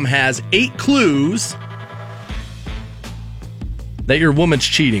 Maxim.com has 8 clues that your woman's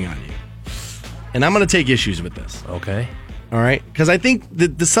cheating on you. And I'm going to take issues with this. Okay. All right? Because I think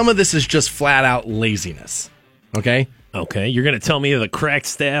some of this is just flat out laziness. Okay? Okay, you're going to tell me the crack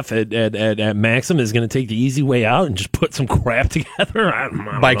staff at Maxim is going to take the easy way out and just put some crap together? I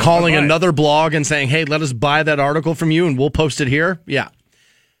don't By know calling another blog and saying, hey, let us buy that article from you and we'll post it here? Yeah.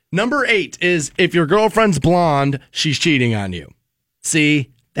 Number 8 is if your girlfriend's blonde, she's cheating on you.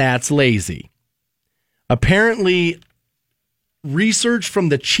 See, that's lazy. Apparently, research from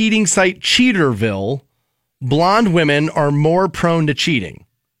the cheating site Cheaterville, blonde women are more prone to cheating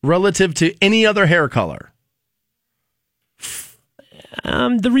relative to any other hair color.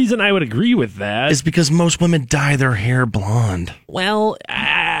 The reason I would agree with that is because most women dye their hair blonde. Well,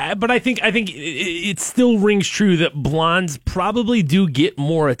 but I think it still rings true that blondes probably do get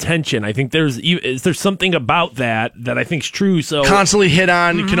more attention. I think there's something about that I think is true. So constantly hit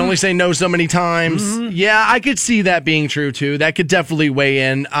on, you can only say no so many times. Yeah, I could see that being true too. That could definitely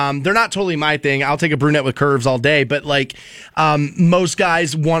weigh in. They're not totally my thing. I'll take a brunette with curves all day, but most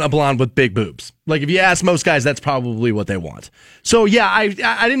guys want a blonde with big boobs. Like if you ask most guys, that's probably what they want. So yeah, I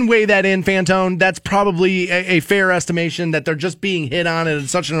didn't weigh that in, Fantone. That's probably a fair estimation that they're just being hit on at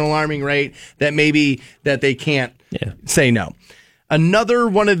such an alarming rate that maybe that they can't say no. Another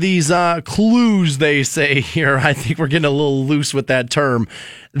one of these clues they say here, I think we're getting a little loose with that term,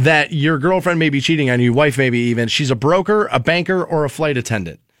 that your girlfriend may be cheating on you, wife maybe even. She's a broker, a banker, or a flight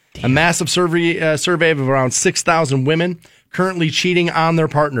attendant. Damn. A massive survey of around 6,000 women currently cheating on their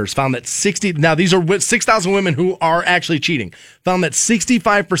partners found that 6,000 women who are actually cheating found that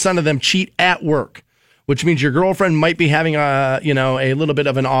 65% of them cheat at work, which means your girlfriend might be having a little bit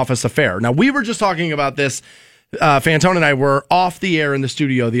of an office affair. Now, we were just talking about this. Fantone and I were off the air in the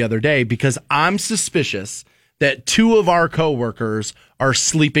studio the other day because I'm suspicious that 2 of our coworkers are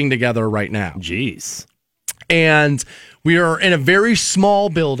sleeping together right now. Jeez. And we are in a very small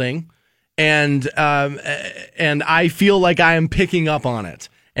building. And I feel like I am picking up on it,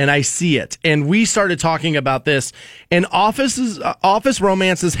 and I see it. And we started talking about this. And office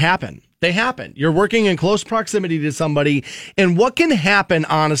romances happen. They happen. You're working in close proximity to somebody, and what can happen,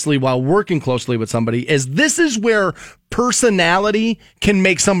 honestly, while working closely with somebody is this is where personality can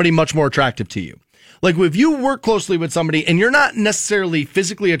make somebody much more attractive to you. Like if you work closely with somebody and you're not necessarily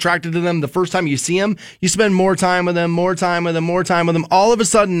physically attracted to them the first time you see them, you spend more time with them. All of a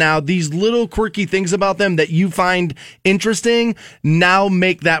sudden now, these little quirky things about them that you find interesting now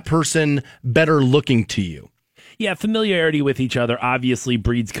make that person better looking to you. Yeah, familiarity with each other obviously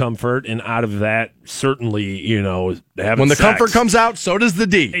breeds comfort, and out of that, certainly, having when the sex. comfort comes out, so does the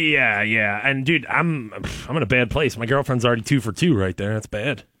D. Yeah, and dude, I'm in a bad place. My girlfriend's already 2 for 2 right there. That's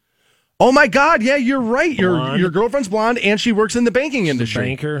bad. Oh my God! Yeah, you're right. Your girlfriend's blonde, and she works in the banking industry.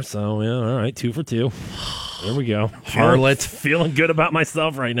 Banker. So yeah, all right, 2 for 2. There we go. Harlot, feeling good about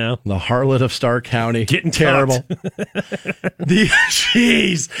myself right now. The harlot of Stark County, getting terrible. The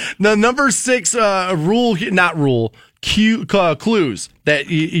number 6 clues that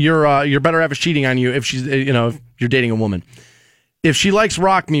your better half is cheating on you if she's you're dating a woman. If she likes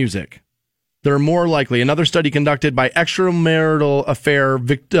rock music, they're more likely. Another study conducted by extramarital affair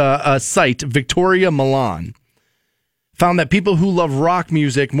site Victoria Milan found that people who love rock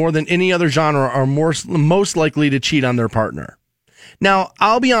music more than any other genre are most likely to cheat on their partner. Now,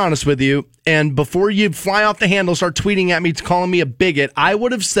 I'll be honest with you, and before you fly off the handle, start tweeting at me, calling me a bigot, I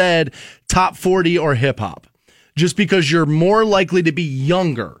would have said top 40 or hip-hop, just because you're more likely to be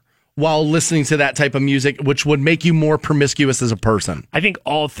younger while listening to that type of music, which would make you more promiscuous as a person. I think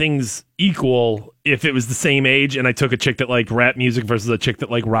all things equal, if it was the same age and I took a chick that liked rap music versus a chick that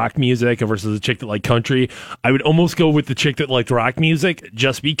liked rock music versus a chick that liked country, I would almost go with the chick that liked rock music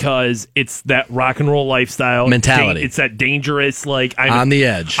just because it's that rock and roll lifestyle mentality. It's that dangerous, like I'm on the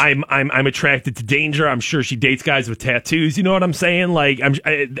edge. I'm attracted to danger. I'm sure she dates guys with tattoos. You know what I'm saying? Like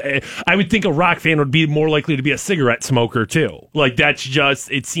I would think a rock fan would be more likely to be a cigarette smoker too. Like that's just,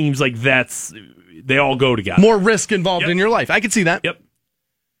 it seems like they all go together. More risk involved in your life. I can see that. Yep.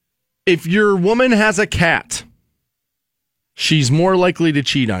 If your woman has a cat, she's more likely to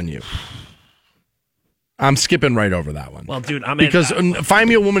cheat on you. I'm skipping right over that one. Well, dude, find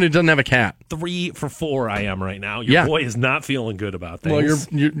me a woman who doesn't have a cat. 3 for 4 I am right now. Your boy is not feeling good about things.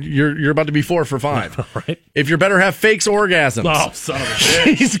 Well, you're about to be 4 for 5. Right? If you're better have fakes orgasms. Oh, son of a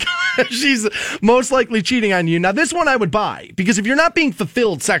bitch. she's most likely cheating on you. Now, this one I would buy, because if you're not being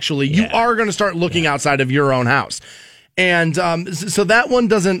fulfilled sexually, you are going to start looking outside of your own house. And so that one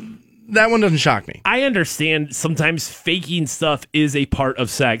doesn't shock me. I understand sometimes faking stuff is a part of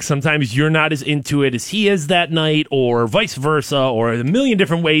sex. Sometimes you're not as into it as he is that night, or vice versa, or a million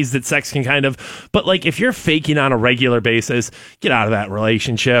different ways that sex can kind of. But like, if you're faking on a regular basis, get out of that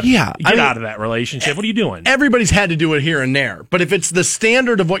relationship. Yeah, get out of that relationship. What are you doing? Everybody's had to do it here and there. But if it's the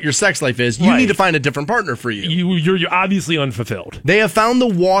standard of what your sex life is, you need to find a different partner for you. You're obviously unfulfilled. They have found the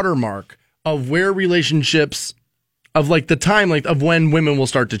watermark of where relationships, of like the time length of when women will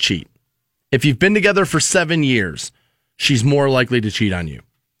start to cheat. If you've been together for 7 years, she's more likely to cheat on you.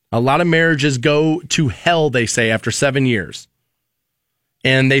 A lot of marriages go to hell, they say, after 7 years.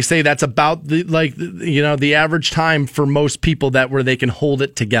 And they say that's about the average time for most people where they can hold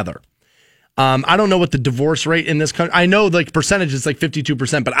it together. I don't know what the divorce rate in this country. I know like percentage is like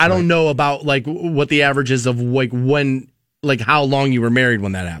 52%, but I don't know about like what the average is of like when, like how long you were married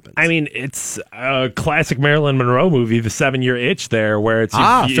when that happened. I mean, it's a classic Marilyn Monroe movie, The 7-Year Itch there, where it's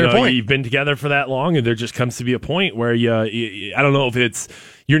fair point. You've been together for that long, and there just comes to be a point where I don't know if it's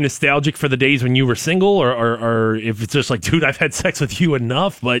you're nostalgic for the days when you were single, or if it's just like, dude, I've had sex with you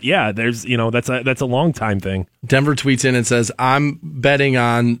enough. But yeah, there's that's a long time thing. Denver tweets in and says, I'm betting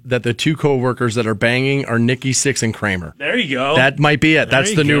on that the 2 coworkers that are banging are Nikki Sixx and Kramer. There you go. That might be it.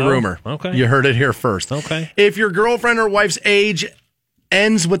 That's the new rumor. Okay. You heard it here first. Okay. If your girlfriend or wife's age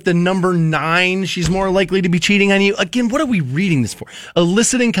ends with the number 9, she's more likely to be cheating on you. Again, what are we reading this for?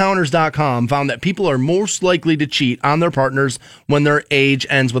 IllicitEncounters.com found that people are most likely to cheat on their partners when their age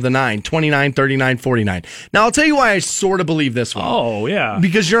ends with a 9, 29, 39, 49. Now, I'll tell you why I sort of believe this one. Oh, yeah.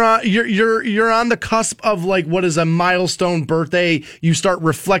 Because you're on the cusp of like what is a milestone birthday. You start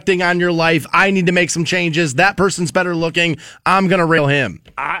reflecting on your life. I need to make some changes. That person's better looking. I'm going to rail him.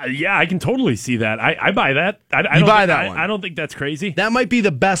 Yeah, I can totally see that. I buy that. You buy that one. I don't think that's crazy. That might be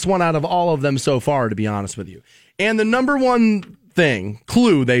the best one out of all of them so far, to be honest with you. And the number one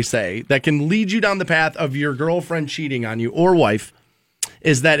clue, they say, that can lead you down the path of your girlfriend cheating on you or wife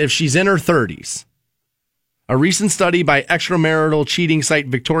is that if she's in her 30s. A recent study by extramarital cheating site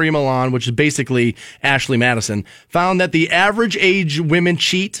Victoria Milan, which is basically Ashley Madison, found that the average age women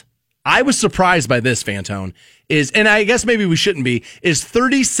cheat, I was surprised by this, Fantone, and I guess maybe we shouldn't be, is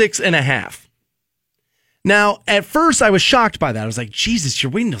 36 and a half. Now, at first, I was shocked by that. I was like, Jesus,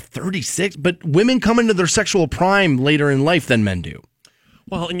 you're waiting till 36? But women come into their sexual prime later in life than men do.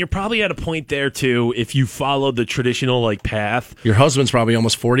 Well, and you're probably at a point there, too, if you follow the traditional path. Your husband's probably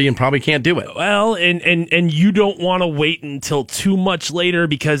almost 40 and probably can't do it. Well, and you don't want to wait until too much later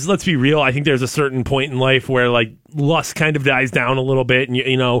because, let's be real, I think there's a certain point in life where, lust kind of dies down a little bit, and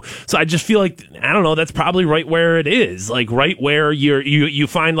you know, so I just feel like, I don't know, that's probably right where it is, right where you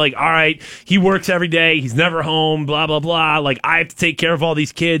find all right, he works every day, he's never home, blah blah blah, I have to take care of all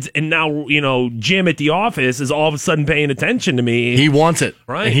these kids, and now Jim at the office is all of a sudden paying attention to me. He wants it,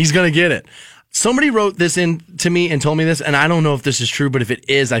 right? And he's gonna get it. Somebody wrote this in to me and told me this, and I don't know if this is true, but if it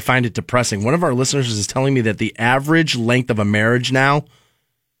is, I find it depressing. One of our listeners is telling me that the average length of a marriage now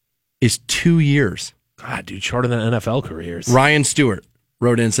is 2 years. God, dude, shorter than NFL careers. Ryan Stewart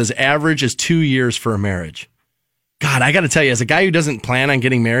wrote in and says, average is 2 years for a marriage. God, I got to tell you, as a guy who doesn't plan on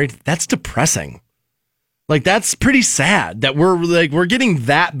getting married, that's depressing. Like, that's pretty sad that we're getting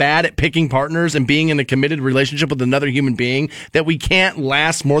that bad at picking partners and being in a committed relationship with another human being that we can't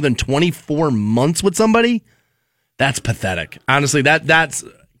last more than 24 months with somebody. That's pathetic. Honestly, that's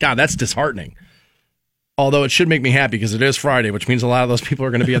disheartening. Although it should make me happy because it is Friday, which means a lot of those people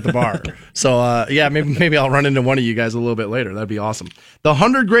are going to be at the bar. So, maybe I'll run into one of you guys a little bit later. That'd be awesome. The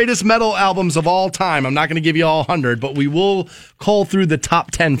 100 greatest metal albums of all time. I'm not going to give you all 100, but we will call through the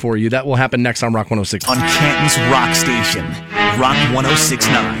top 10 for you. That will happen next on Rock 106. On Canton's Rock Station, Rock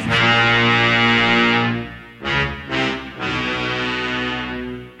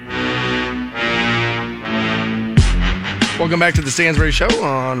 106.9. Welcome back to the Stansbury Show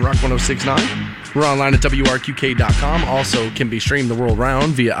on Rock 106.9. We're online at WRQK.com. Also can be streamed the world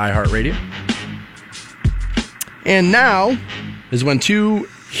round via iHeartRadio. And now is when two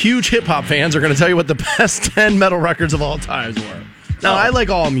huge hip-hop fans are going to tell you what the best 10 metal records of all times were. Now, I like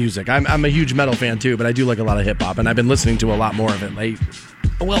all music. I'm a huge metal fan, too, but I do like a lot of hip-hop, and I've been listening to a lot more of it lately.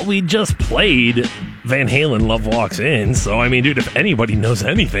 Well, we just played Van Halen, Love Walks In, so, I mean, dude, if anybody knows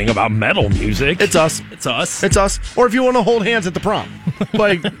anything about metal music... It's us. It's us. It's us. Or if you want to hold hands at the prom.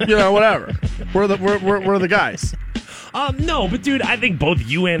 Like, whatever. We're the guys. No, but, dude, I think both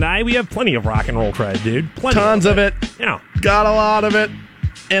you and I, we have plenty of rock and roll cred, dude. Tons of it. Yeah. Got a lot of it.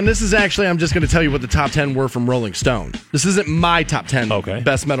 And this is actually, I'm just going to tell you what the top 10 were from Rolling Stone. This isn't my top 10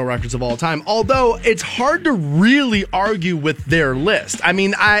 best metal records of all time, although it's hard to really argue with their list. I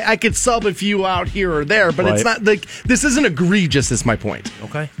mean, I could sub a few out here or there, but It's not like, this isn't egregious, is my point.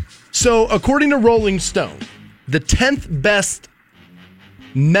 Okay. So, according to Rolling Stone, the 10th best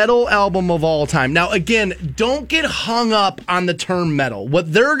metal album of all time. Now, again, don't get hung up on the term metal.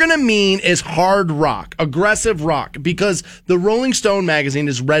 What they're going to mean is hard rock, aggressive rock, because the Rolling Stone magazine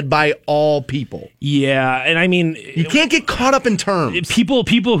is read by all people. Yeah, and I mean... You can't get caught up in terms. People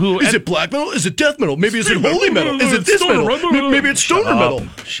who... Is it black metal? Is it death metal? Maybe is it holy metal? Is it this metal? Maybe it's stoner metal.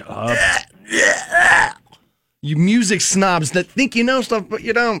 Shut up. You music snobs that think you know stuff, but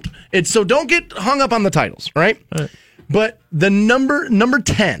you don't. So don't get hung up on the titles, right? All right. But the number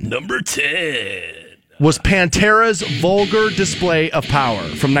 10. Number 10. Was Pantera's Vulgar Display of Power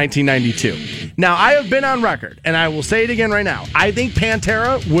from 1992. Now, I have been on record, and I will say it again right now. I think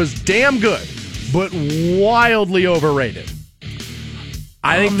Pantera was damn good, but wildly overrated.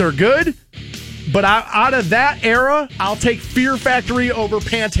 I think they're good, but out of that era, I'll take Fear Factory over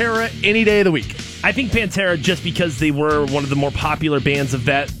Pantera any day of the week. I think Pantera, just because they were one of the more popular bands of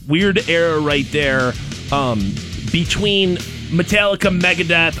that weird era right there, between Metallica,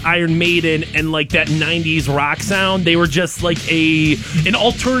 Megadeth, Iron Maiden, and like that 90s rock sound, they were just like an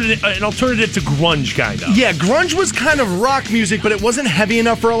alternative to grunge, kind of. Yeah, grunge was kind of rock music, but it wasn't heavy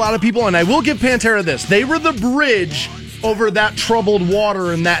enough for a lot of people, and I will give Pantera this. They were the bridge over that troubled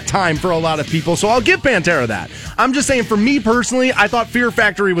water in that time for a lot of people, so I'll give Pantera that. I'm just saying, for me personally, I thought Fear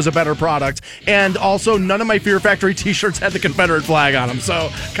Factory was a better product, and also none of my Fear Factory t-shirts had the Confederate flag on them, so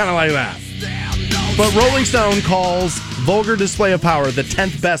kind of like that. But Rolling Stone calls Vulgar Display of Power the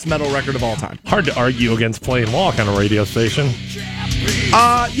 10th best metal record of all time. Hard to argue against playing Walk on a radio station.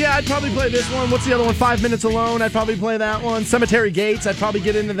 Yeah, I'd probably play this one. What's the other one? 5 Minutes Alone. I'd probably play that one. Cemetery Gates. I'd probably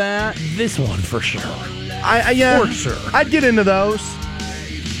get into that. This one for sure. Yeah, for sure. I'd get into those.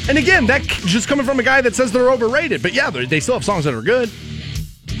 And again, that just coming from a guy that says they're overrated. But yeah, they still have songs that are good.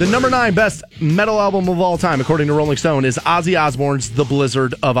 The number 9 best metal album of all time, according to Rolling Stone, is Ozzy Osbourne's The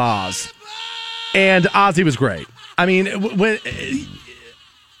Blizzard of Oz. And Ozzy was great. I mean, when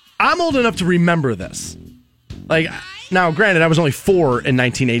I'm old enough to remember this. Like, now, granted, I was only 4 in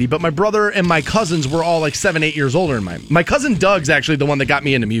 1980, but my brother and my cousins were all like 7, 8 years older than mine. My cousin Doug's actually the one that got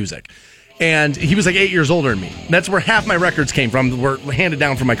me into music. And he was like 8 years older than me. That's where half my records came from, were handed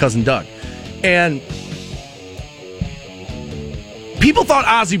down from my cousin Doug. And people thought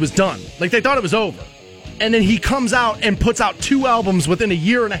Ozzy was done. Like, they thought it was over. And then he comes out and puts out 2 albums within a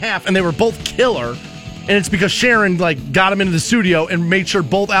year and a half, and they were both killer. And it's because Sharon got him into the studio and made sure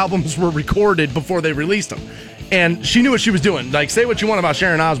both albums were recorded before they released them. And she knew what she was doing. Like, say what you want about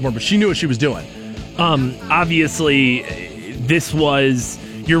Sharon Osbourne, but she knew what she was doing. Obviously, this was,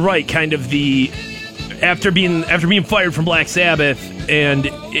 you're right, kind of the after being fired from Black Sabbath, and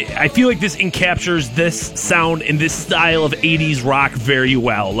I feel like this encaptures this sound and this style of 80s rock very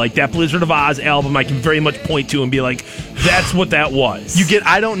well. Like that Blizzard of Oz album, I can very much point to and be like, that's what that was. You get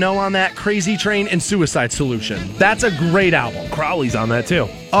I Don't Know on that, Crazy Train, and Suicide Solution. That's a great album. Crowley's on that too.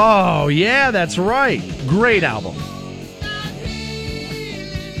 Oh, yeah, that's right. Great album.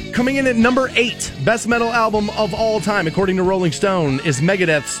 Coming in at number 8, best metal album of all time, according to Rolling Stone, is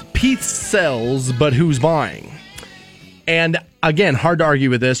Megadeth's Peace Sells, But Who's Buying? And Again, hard to argue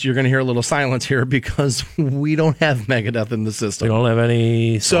with this. You're going to hear a little silence here because we don't have Megadeth in the system. We don't have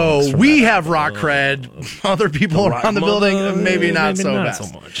any. So we have rock cred. Other people around the building, maybe not so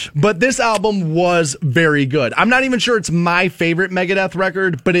much. But this album was very good. I'm not even sure it's my favorite Megadeth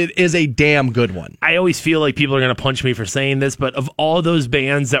record, but it is a damn good one. I always feel like people are going to punch me for saying this, but of all those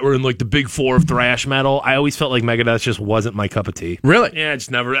bands that were in like the big four of thrash metal, I always felt like Megadeth just wasn't my cup of tea. Really? Yeah,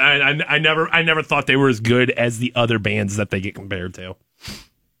 it's never. I never thought they were as good as the other bands that they get compared to.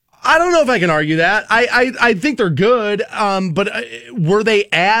 I don't know if I can argue that. I think they're good, but were they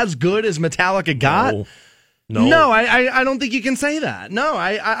as good as Metallica got? No, I don't think you can say that. No,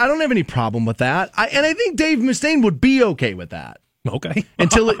 I don't have any problem with that. And I think Dave Mustaine would be okay with that. Okay.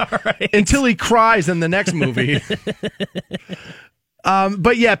 Until he cries in the next movie.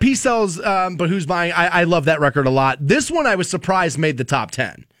 But yeah, Peace Sells, but Who's Buying? I love that record a lot. This one I was surprised made the top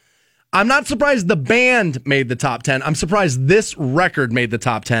 10. I'm not surprised the band made the top 10. I'm surprised this record made the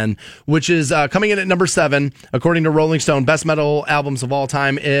top 10, which is coming in at number 7, according to Rolling Stone, best metal albums of all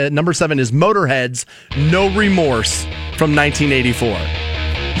time. Number 7 is Motorhead's No Remorse from 1984.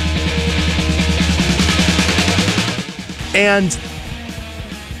 And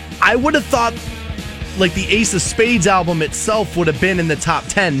I would have thought like the Ace of Spades album itself would have been in the top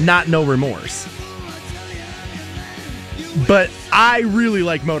 10, not No Remorse. But I really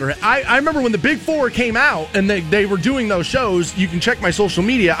like Motorhead. I remember when the Big Four came out and they were doing those shows, you can check my social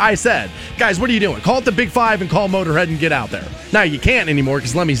media, I said, guys, what are you doing? Call it the Big Five and call Motorhead and get out there. Now you can't anymore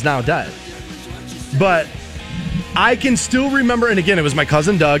because Lemmy's now dead. But I can still remember, and again, it was my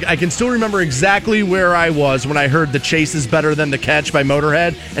cousin Doug, I can still remember exactly where I was when I heard The Chase is Better Than the Catch by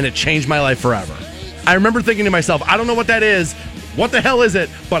Motorhead, and it changed my life forever. I remember thinking to myself, I don't know what that is, what the hell is it,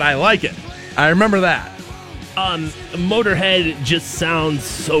 but I like it. I remember that. Motorhead just sounds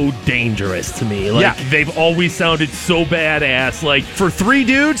so dangerous to me. Like, they've always sounded so badass. Like, for 3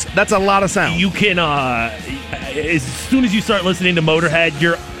 dudes, that's a lot of sound. You can, as soon as you start listening to Motorhead,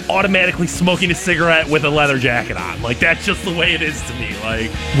 you're automatically smoking a cigarette with a leather jacket on. Like, that's just the way it is to me. Like,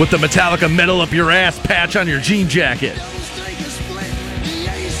 with the Metallica metal up your ass patch on your jean jacket.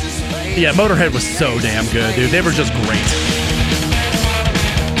 Yeah, Motorhead was so damn good, dude. They were just great.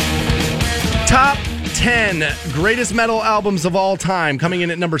 Top 10 greatest metal albums of all time. Coming in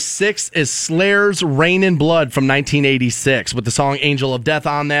at number 6 is Slayer's Rain in Blood from 1986 with the song Angel of Death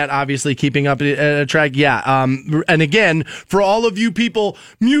on that, obviously keeping up a track. Yeah, and again, for all of you people,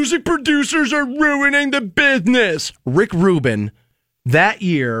 music producers are ruining the business. Rick Rubin that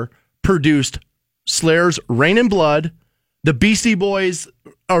year produced Slayer's Rain in Blood, the Beastie Boys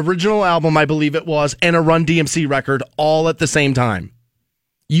original album, I believe it was, and a Run DMC record all at the same time.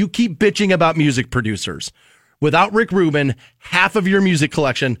 You keep bitching about music producers. Without Rick Rubin, half of your music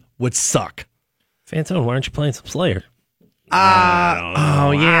collection would suck. Fantone, why aren't you playing some Slayer?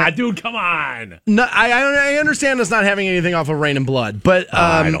 Oh, yeah. Dude, come on. No, I understand us not having anything off of Rain and Blood, but...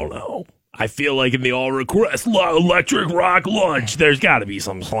 I don't know. I feel like in the all-request electric rock lunch, there's got to be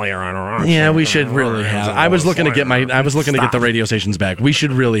some Slayer on our... Yeah, we should really have... I was looking to get the radio stations back. We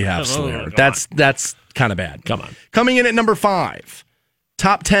should really have Slayer. That's kind of bad. Come on. Coming in at number 5...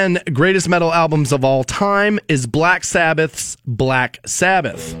 Top 10 greatest metal albums of all time is Black Sabbath's Black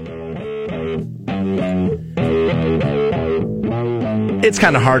Sabbath. It's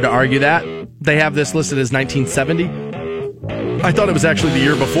kind of hard to argue that. They have this listed as 1970. I thought it was actually the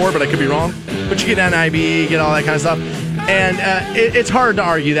year before, but I could be wrong. But you get NIB, you get all that kind of stuff. And it's hard to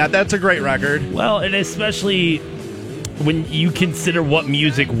argue that. That's a great record. Well, and especially when you consider what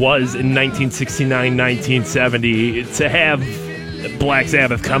music was in 1969, 1970, to have Black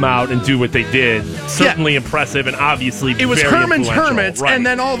Sabbath come out and do what they did, certainly impressive and obviously it was very Herman's Hermits, right. And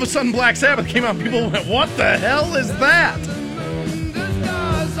then all of a sudden Black Sabbath came out and people went, what the hell is that?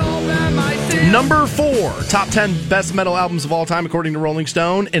 Number 4, top 10 best metal albums of all time according to Rolling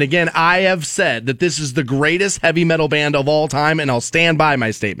Stone. And again, I have said that this is the greatest heavy metal band of all time, and I'll stand by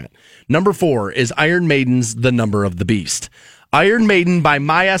my statement. Number 4 is Iron Maiden's The Number of the Beast. Iron Maiden, by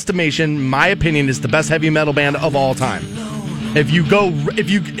my estimation, my opinion, is the best heavy metal band of all time.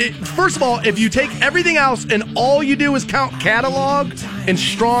 First of all, if you take everything else and all you do is count catalog and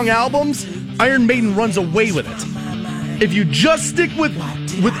strong albums, Iron Maiden runs away with it. If you just stick with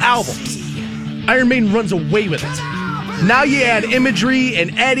albums, Iron Maiden runs away with it. Now you add imagery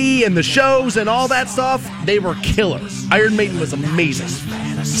and Eddie and the shows and all that stuff, they were killers. Iron Maiden was amazing.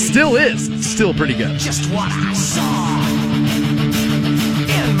 Still is. Still pretty good. Just what I saw.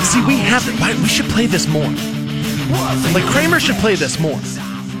 See, we should play this more. Like, Kramer should play this more.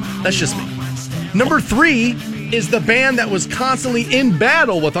 That's just me. Number 3 is the band that was constantly in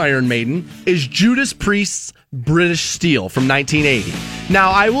battle with Iron Maiden, is Judas Priest's British Steel from 1980.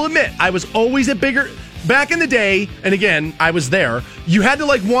 Now, I will admit, I was always a bigger... Back in the day, and again, I was there, you had to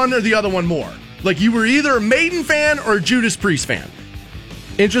like one or the other one more. Like, you were either a Maiden fan or a Judas Priest fan.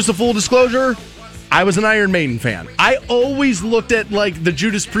 Interest of full disclosure, I was an Iron Maiden fan. I always looked at, like, the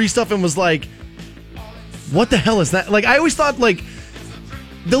Judas Priest stuff and was like, what the hell is that? Like, I always thought, like,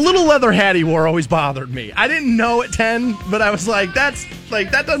 the little leather hat he wore always bothered me. I didn't know at 10, but I was like, that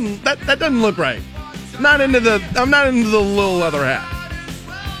doesn't look right. I'm not into the little leather hat.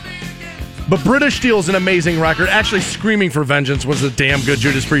 But British Steel is an amazing record. Actually, Screaming for Vengeance was a damn good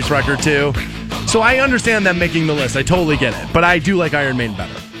Judas Priest record, too. So I understand them making the list. I totally get it. But I do like Iron Maiden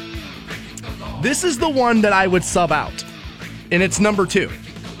better. This is the one that I would sub out. And it's number 2.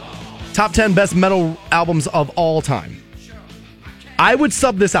 Top 10 best metal albums of all time. I would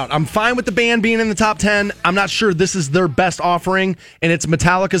sub this out. I'm fine with the band being in the top 10. I'm not sure this is their best offering. And it's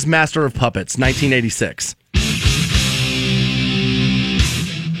Metallica's Master of Puppets, 1986.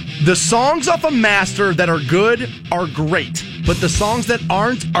 The songs off of Master that are good are great, but the songs that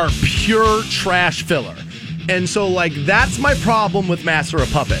aren't are pure trash filler. And so, like, that's my problem with Master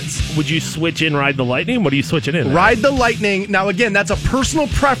of Puppets. Would you switch in Ride the Lightning? What are you switching in? Ride the Lightning. Now, again, that's a personal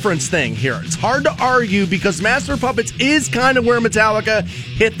preference thing here. It's hard to argue because Master of Puppets is kind of where Metallica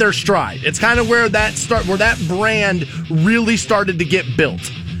hit their stride. It's kind of where that brand really started to get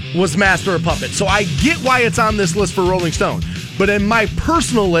built, was Master of Puppets. So I get why it's on this list for Rolling Stone. But in my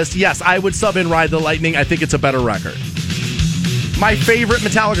personal list, yes, I would sub in Ride the Lightning. I think it's a better record. My favorite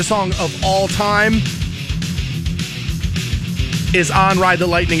Metallica song of all time is on Ride the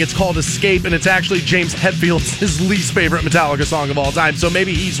Lightning. It's called Escape, and it's actually James Hetfield's his least favorite Metallica song of all time. So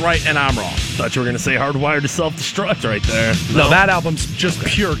maybe he's right and I'm wrong. Thought you were going to say Hardwired to Self-Destruct right there. No, that album's just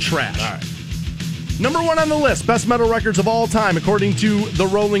pure trash. All right. Number 1 on the list, best metal records of all time, according to the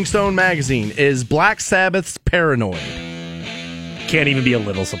Rolling Stone magazine, is Black Sabbath's Paranoid. Can't even be a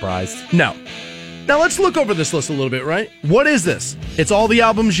little surprised. No. Now let's look over this list a little bit, right? What is this? It's all the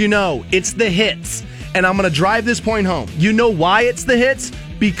albums you know. It's the hits. And I'm going to drive this point home. You know why it's the hits?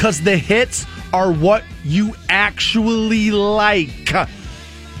 Because the hits are what you actually like.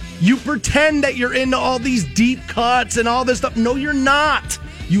 You pretend that you're into all these deep cuts and all this stuff. No, you're not.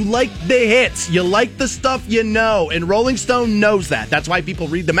 You like the hits. You like the stuff you know. And Rolling Stone knows that. That's why people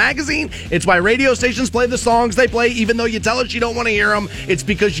read the magazine. It's why radio stations play the songs they play, even though you tell us you don't want to hear them. It's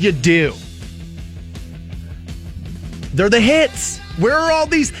because you do. They're the hits. Where are all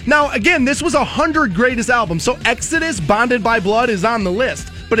these? Now, again, this was 100 greatest albums. So Exodus, Bonded by Blood is on the list,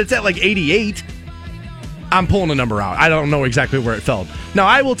 but it's at like 88. I'm pulling a number out. I don't know exactly where it fell. Now,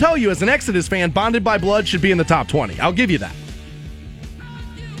 I will tell you, as an Exodus fan, Bonded by Blood should be in the top 20. I'll give you that.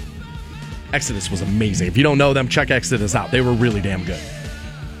 Exodus was amazing. If you don't know them, check Exodus out. They were really damn good.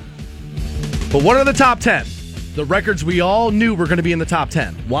 But what are the top 10? The records we all knew were going to be in the top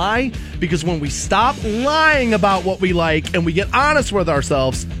 10. Why? Because when we stop lying about what we like and we get honest with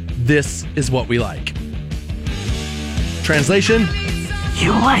ourselves, this is what we like. Translation?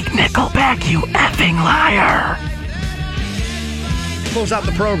 You like Nickelback, you effing liar. Close out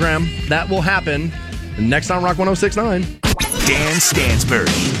the program. That will happen next on Rock 106.9. Dan Stansbury,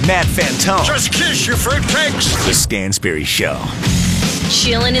 Matt Fantone. Just kiss your fruitcakes. The Stansbury Show.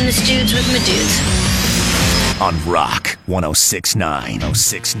 Chilling in the studs with my dudes. On Rock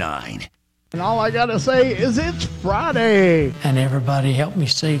 106.9. And all I got to say is it's Friday. And everybody help me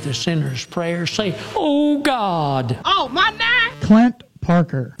say the sinner's prayer. Say, oh, God. Oh, my name? Clint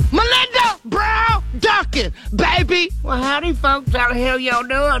Parker. Melinda Brown Duncan, baby. Well, howdy, folks. How the hell y'all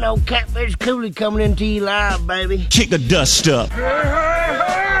doing? Old Catfish Cooley coming into you live, baby. Kick the dust up.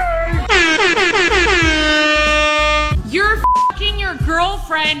 You're f***ing your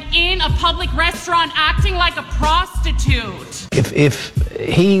girlfriend in a public restaurant acting like a prostitute. If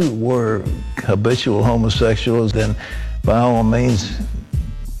he were habitual homosexual, then by all means,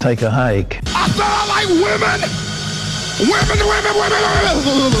 take a hike. I said I like women. Women.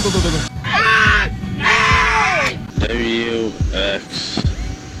 W-X-Y-N-Z.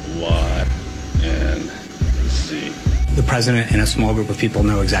 The president and a small group of people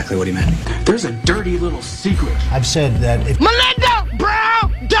know exactly what he meant. There's a dirty little secret. I've said that if Melinda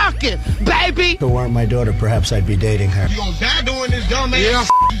Brown Duncan, baby. it weren't my daughter, perhaps I'd be dating her. You gonna die doing this, dumb ass you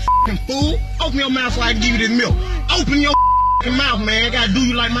f***ing fool? Open your mouth so I can give you this milk. Open your f***ing mouth, man. I gotta do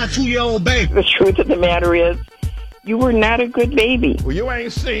you like my 2-year-old baby. The truth of the matter is, you were not a good baby. Well, you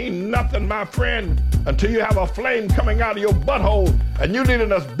ain't seen nothing, my friend, until you have a flame coming out of your butthole and you need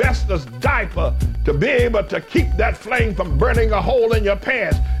an asbestos diaper to be able to keep that flame from burning a hole in your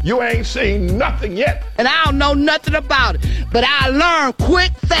pants. You ain't seen nothing yet. And I don't know nothing about it, but I learned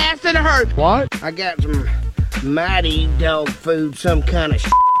quick, fast, and hurt. What? I got some Mighty dog food, some kind of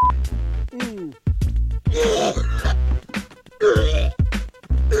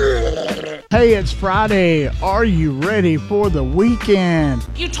Hey, it's Friday. Are you ready for the weekend?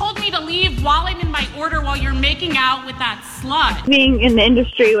 You told me to leave while I'm in my order while you're making out with that slut. Being in the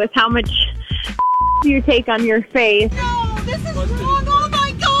industry with how much you take on your face. No, this is wrong. Oh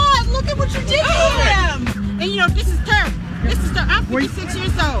my God, look at what you did to him. And you know, this is terrible. I'm 46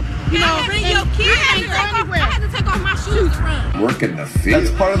 years old. You know, bring your kids ain't go anywhere. I had to take off my shoes to run. Work in the field.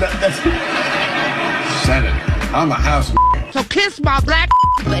 That's part of that. That's Senator. I'm a house. So kiss my black.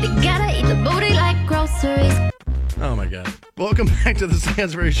 But you gotta eat the booty like groceries. Oh my God. Welcome back to the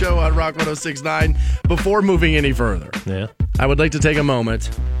Stansbury Show on Rock 106.9. Before moving any further, I would like to take a moment.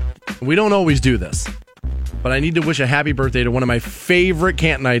 We don't always do this, but I need to wish a happy birthday to one of my favorite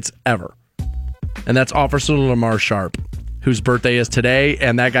Cantonites ever. And that's Officer Lamar Sharp, whose birthday is today.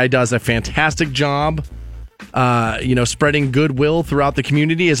 And that guy does a fantastic job, spreading goodwill throughout the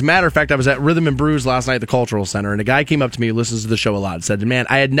community. As a matter of fact, I was at Rhythm and Brews last night at the Cultural Center, and a guy came up to me who listens to the show a lot and said, man,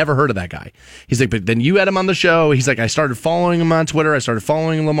 I had never heard of that guy. He's like, but then you had him on the show. He's like, I started following him on Twitter. I started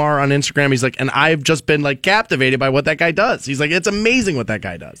following Lamar on Instagram. He's like, and I've just been like captivated by what that guy does. He's like, it's amazing what that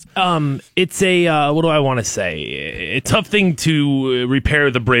guy does. It's a, what do I want to say? A tough thing to repair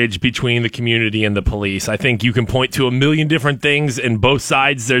the bridge between the community and the police. I think you can point to a million different things, and both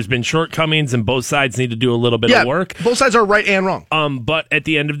sides, there's been shortcomings, and both sides need to do a little bit of work. Both sides are right and wrong. But at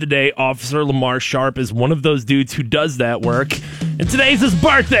the end of the day, Officer Lamar Sharp is one of those dudes who does that work. And today's his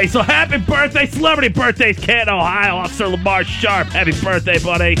birthday, so happy birthday, celebrity birthdays, Canton, Ohio, Officer Lamar Sharp. Happy birthday,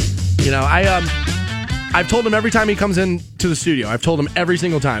 buddy. You know, I've told him every time he comes into the studio, I've told him every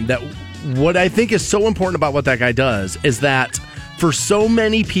single time that what I think is so important about what that guy does is that for so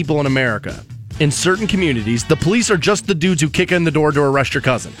many people in America, in certain communities, the police are just the dudes who kick in the door to arrest your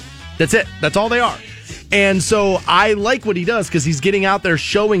cousin. That's it. That's all they are. And so I like what he does because he's getting out there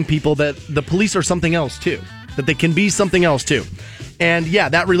showing people that the police are something else too, that they can be something else too. And yeah,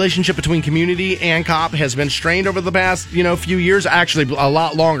 that relationship between community and cop has been strained over the past, few years, actually a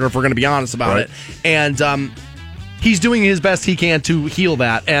lot longer if we're going to be honest about it. And he's doing his best he can to heal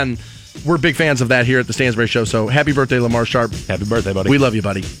that. And we're big fans of that here at the Stansbury Show. So happy birthday, Lamar Sharp. Happy birthday, buddy. We love you,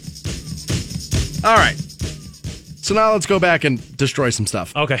 buddy. All right. So now let's go back and destroy some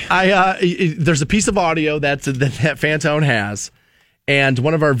stuff. Okay. There's a piece of audio that Fantone has, and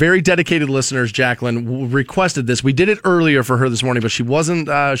one of our very dedicated listeners, Jacqueline, requested this. We did it earlier for her this morning, but she wasn't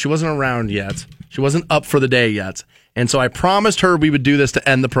around yet. She wasn't up for the day yet. And so I promised her we would do this to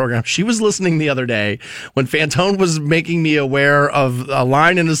end the program. She was listening the other day when Fantone was making me aware of a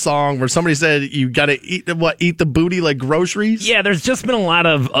line in a song where somebody said, you got to eat the booty like groceries? Yeah, there's just been a lot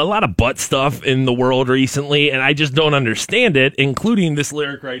of butt stuff in the world recently, and I just don't understand it, including this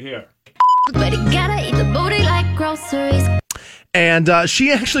lyric right here. But you gotta eat the booty like groceries. And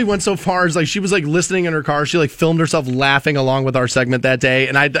she actually went so far as she was listening in her car. She filmed herself laughing along with our segment that day.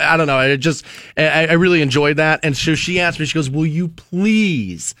 And I don't know. I really enjoyed that. And so she asked me, she goes, will you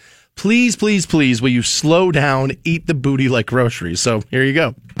please, will you slow down, eat the booty like groceries? So here you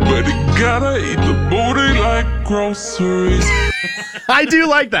go. But you gotta eat the booty like groceries. I do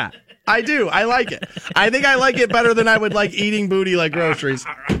like that. I do. I like it. I think I like it better than I would like eating booty like groceries.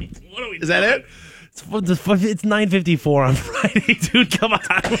 All right. What are we Is that it? It's 9:54 on Friday, dude. Come on.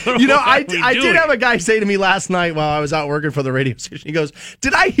 I did have a guy say to me last night while I was out working for the radio station. He goes,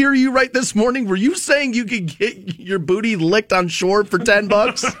 "Did I hear you right this morning? Were you saying you could get your booty licked on shore for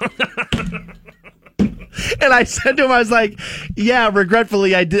 $10?" And I said to him, I was like, "Yeah,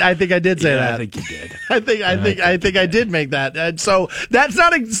 regretfully, I did. I think I did say that. I think you did. I think I did make that. And so that's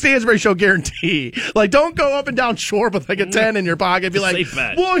not a Stansbury Show guarantee. Don't go up and down shore with a 10 in your pocket. And be like,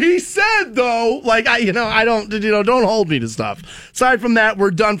 well, he said though. Don't hold me to stuff. Aside from that, we're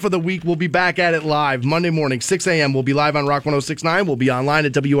done for the week. We'll be back at it live Monday morning, 6 a.m. We'll be live on Rock 106.9. We'll be online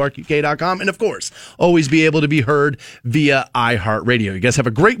at WRQK.com, and of course, always be able to be heard via iHeartRadio. You guys have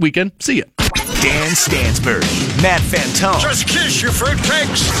a great weekend. See ya. Dan Stansbury, Matt Fantone. Just kiss your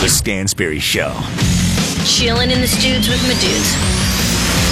fruitcakes. The Stansbury Show. Chilling in the studs with my dudes.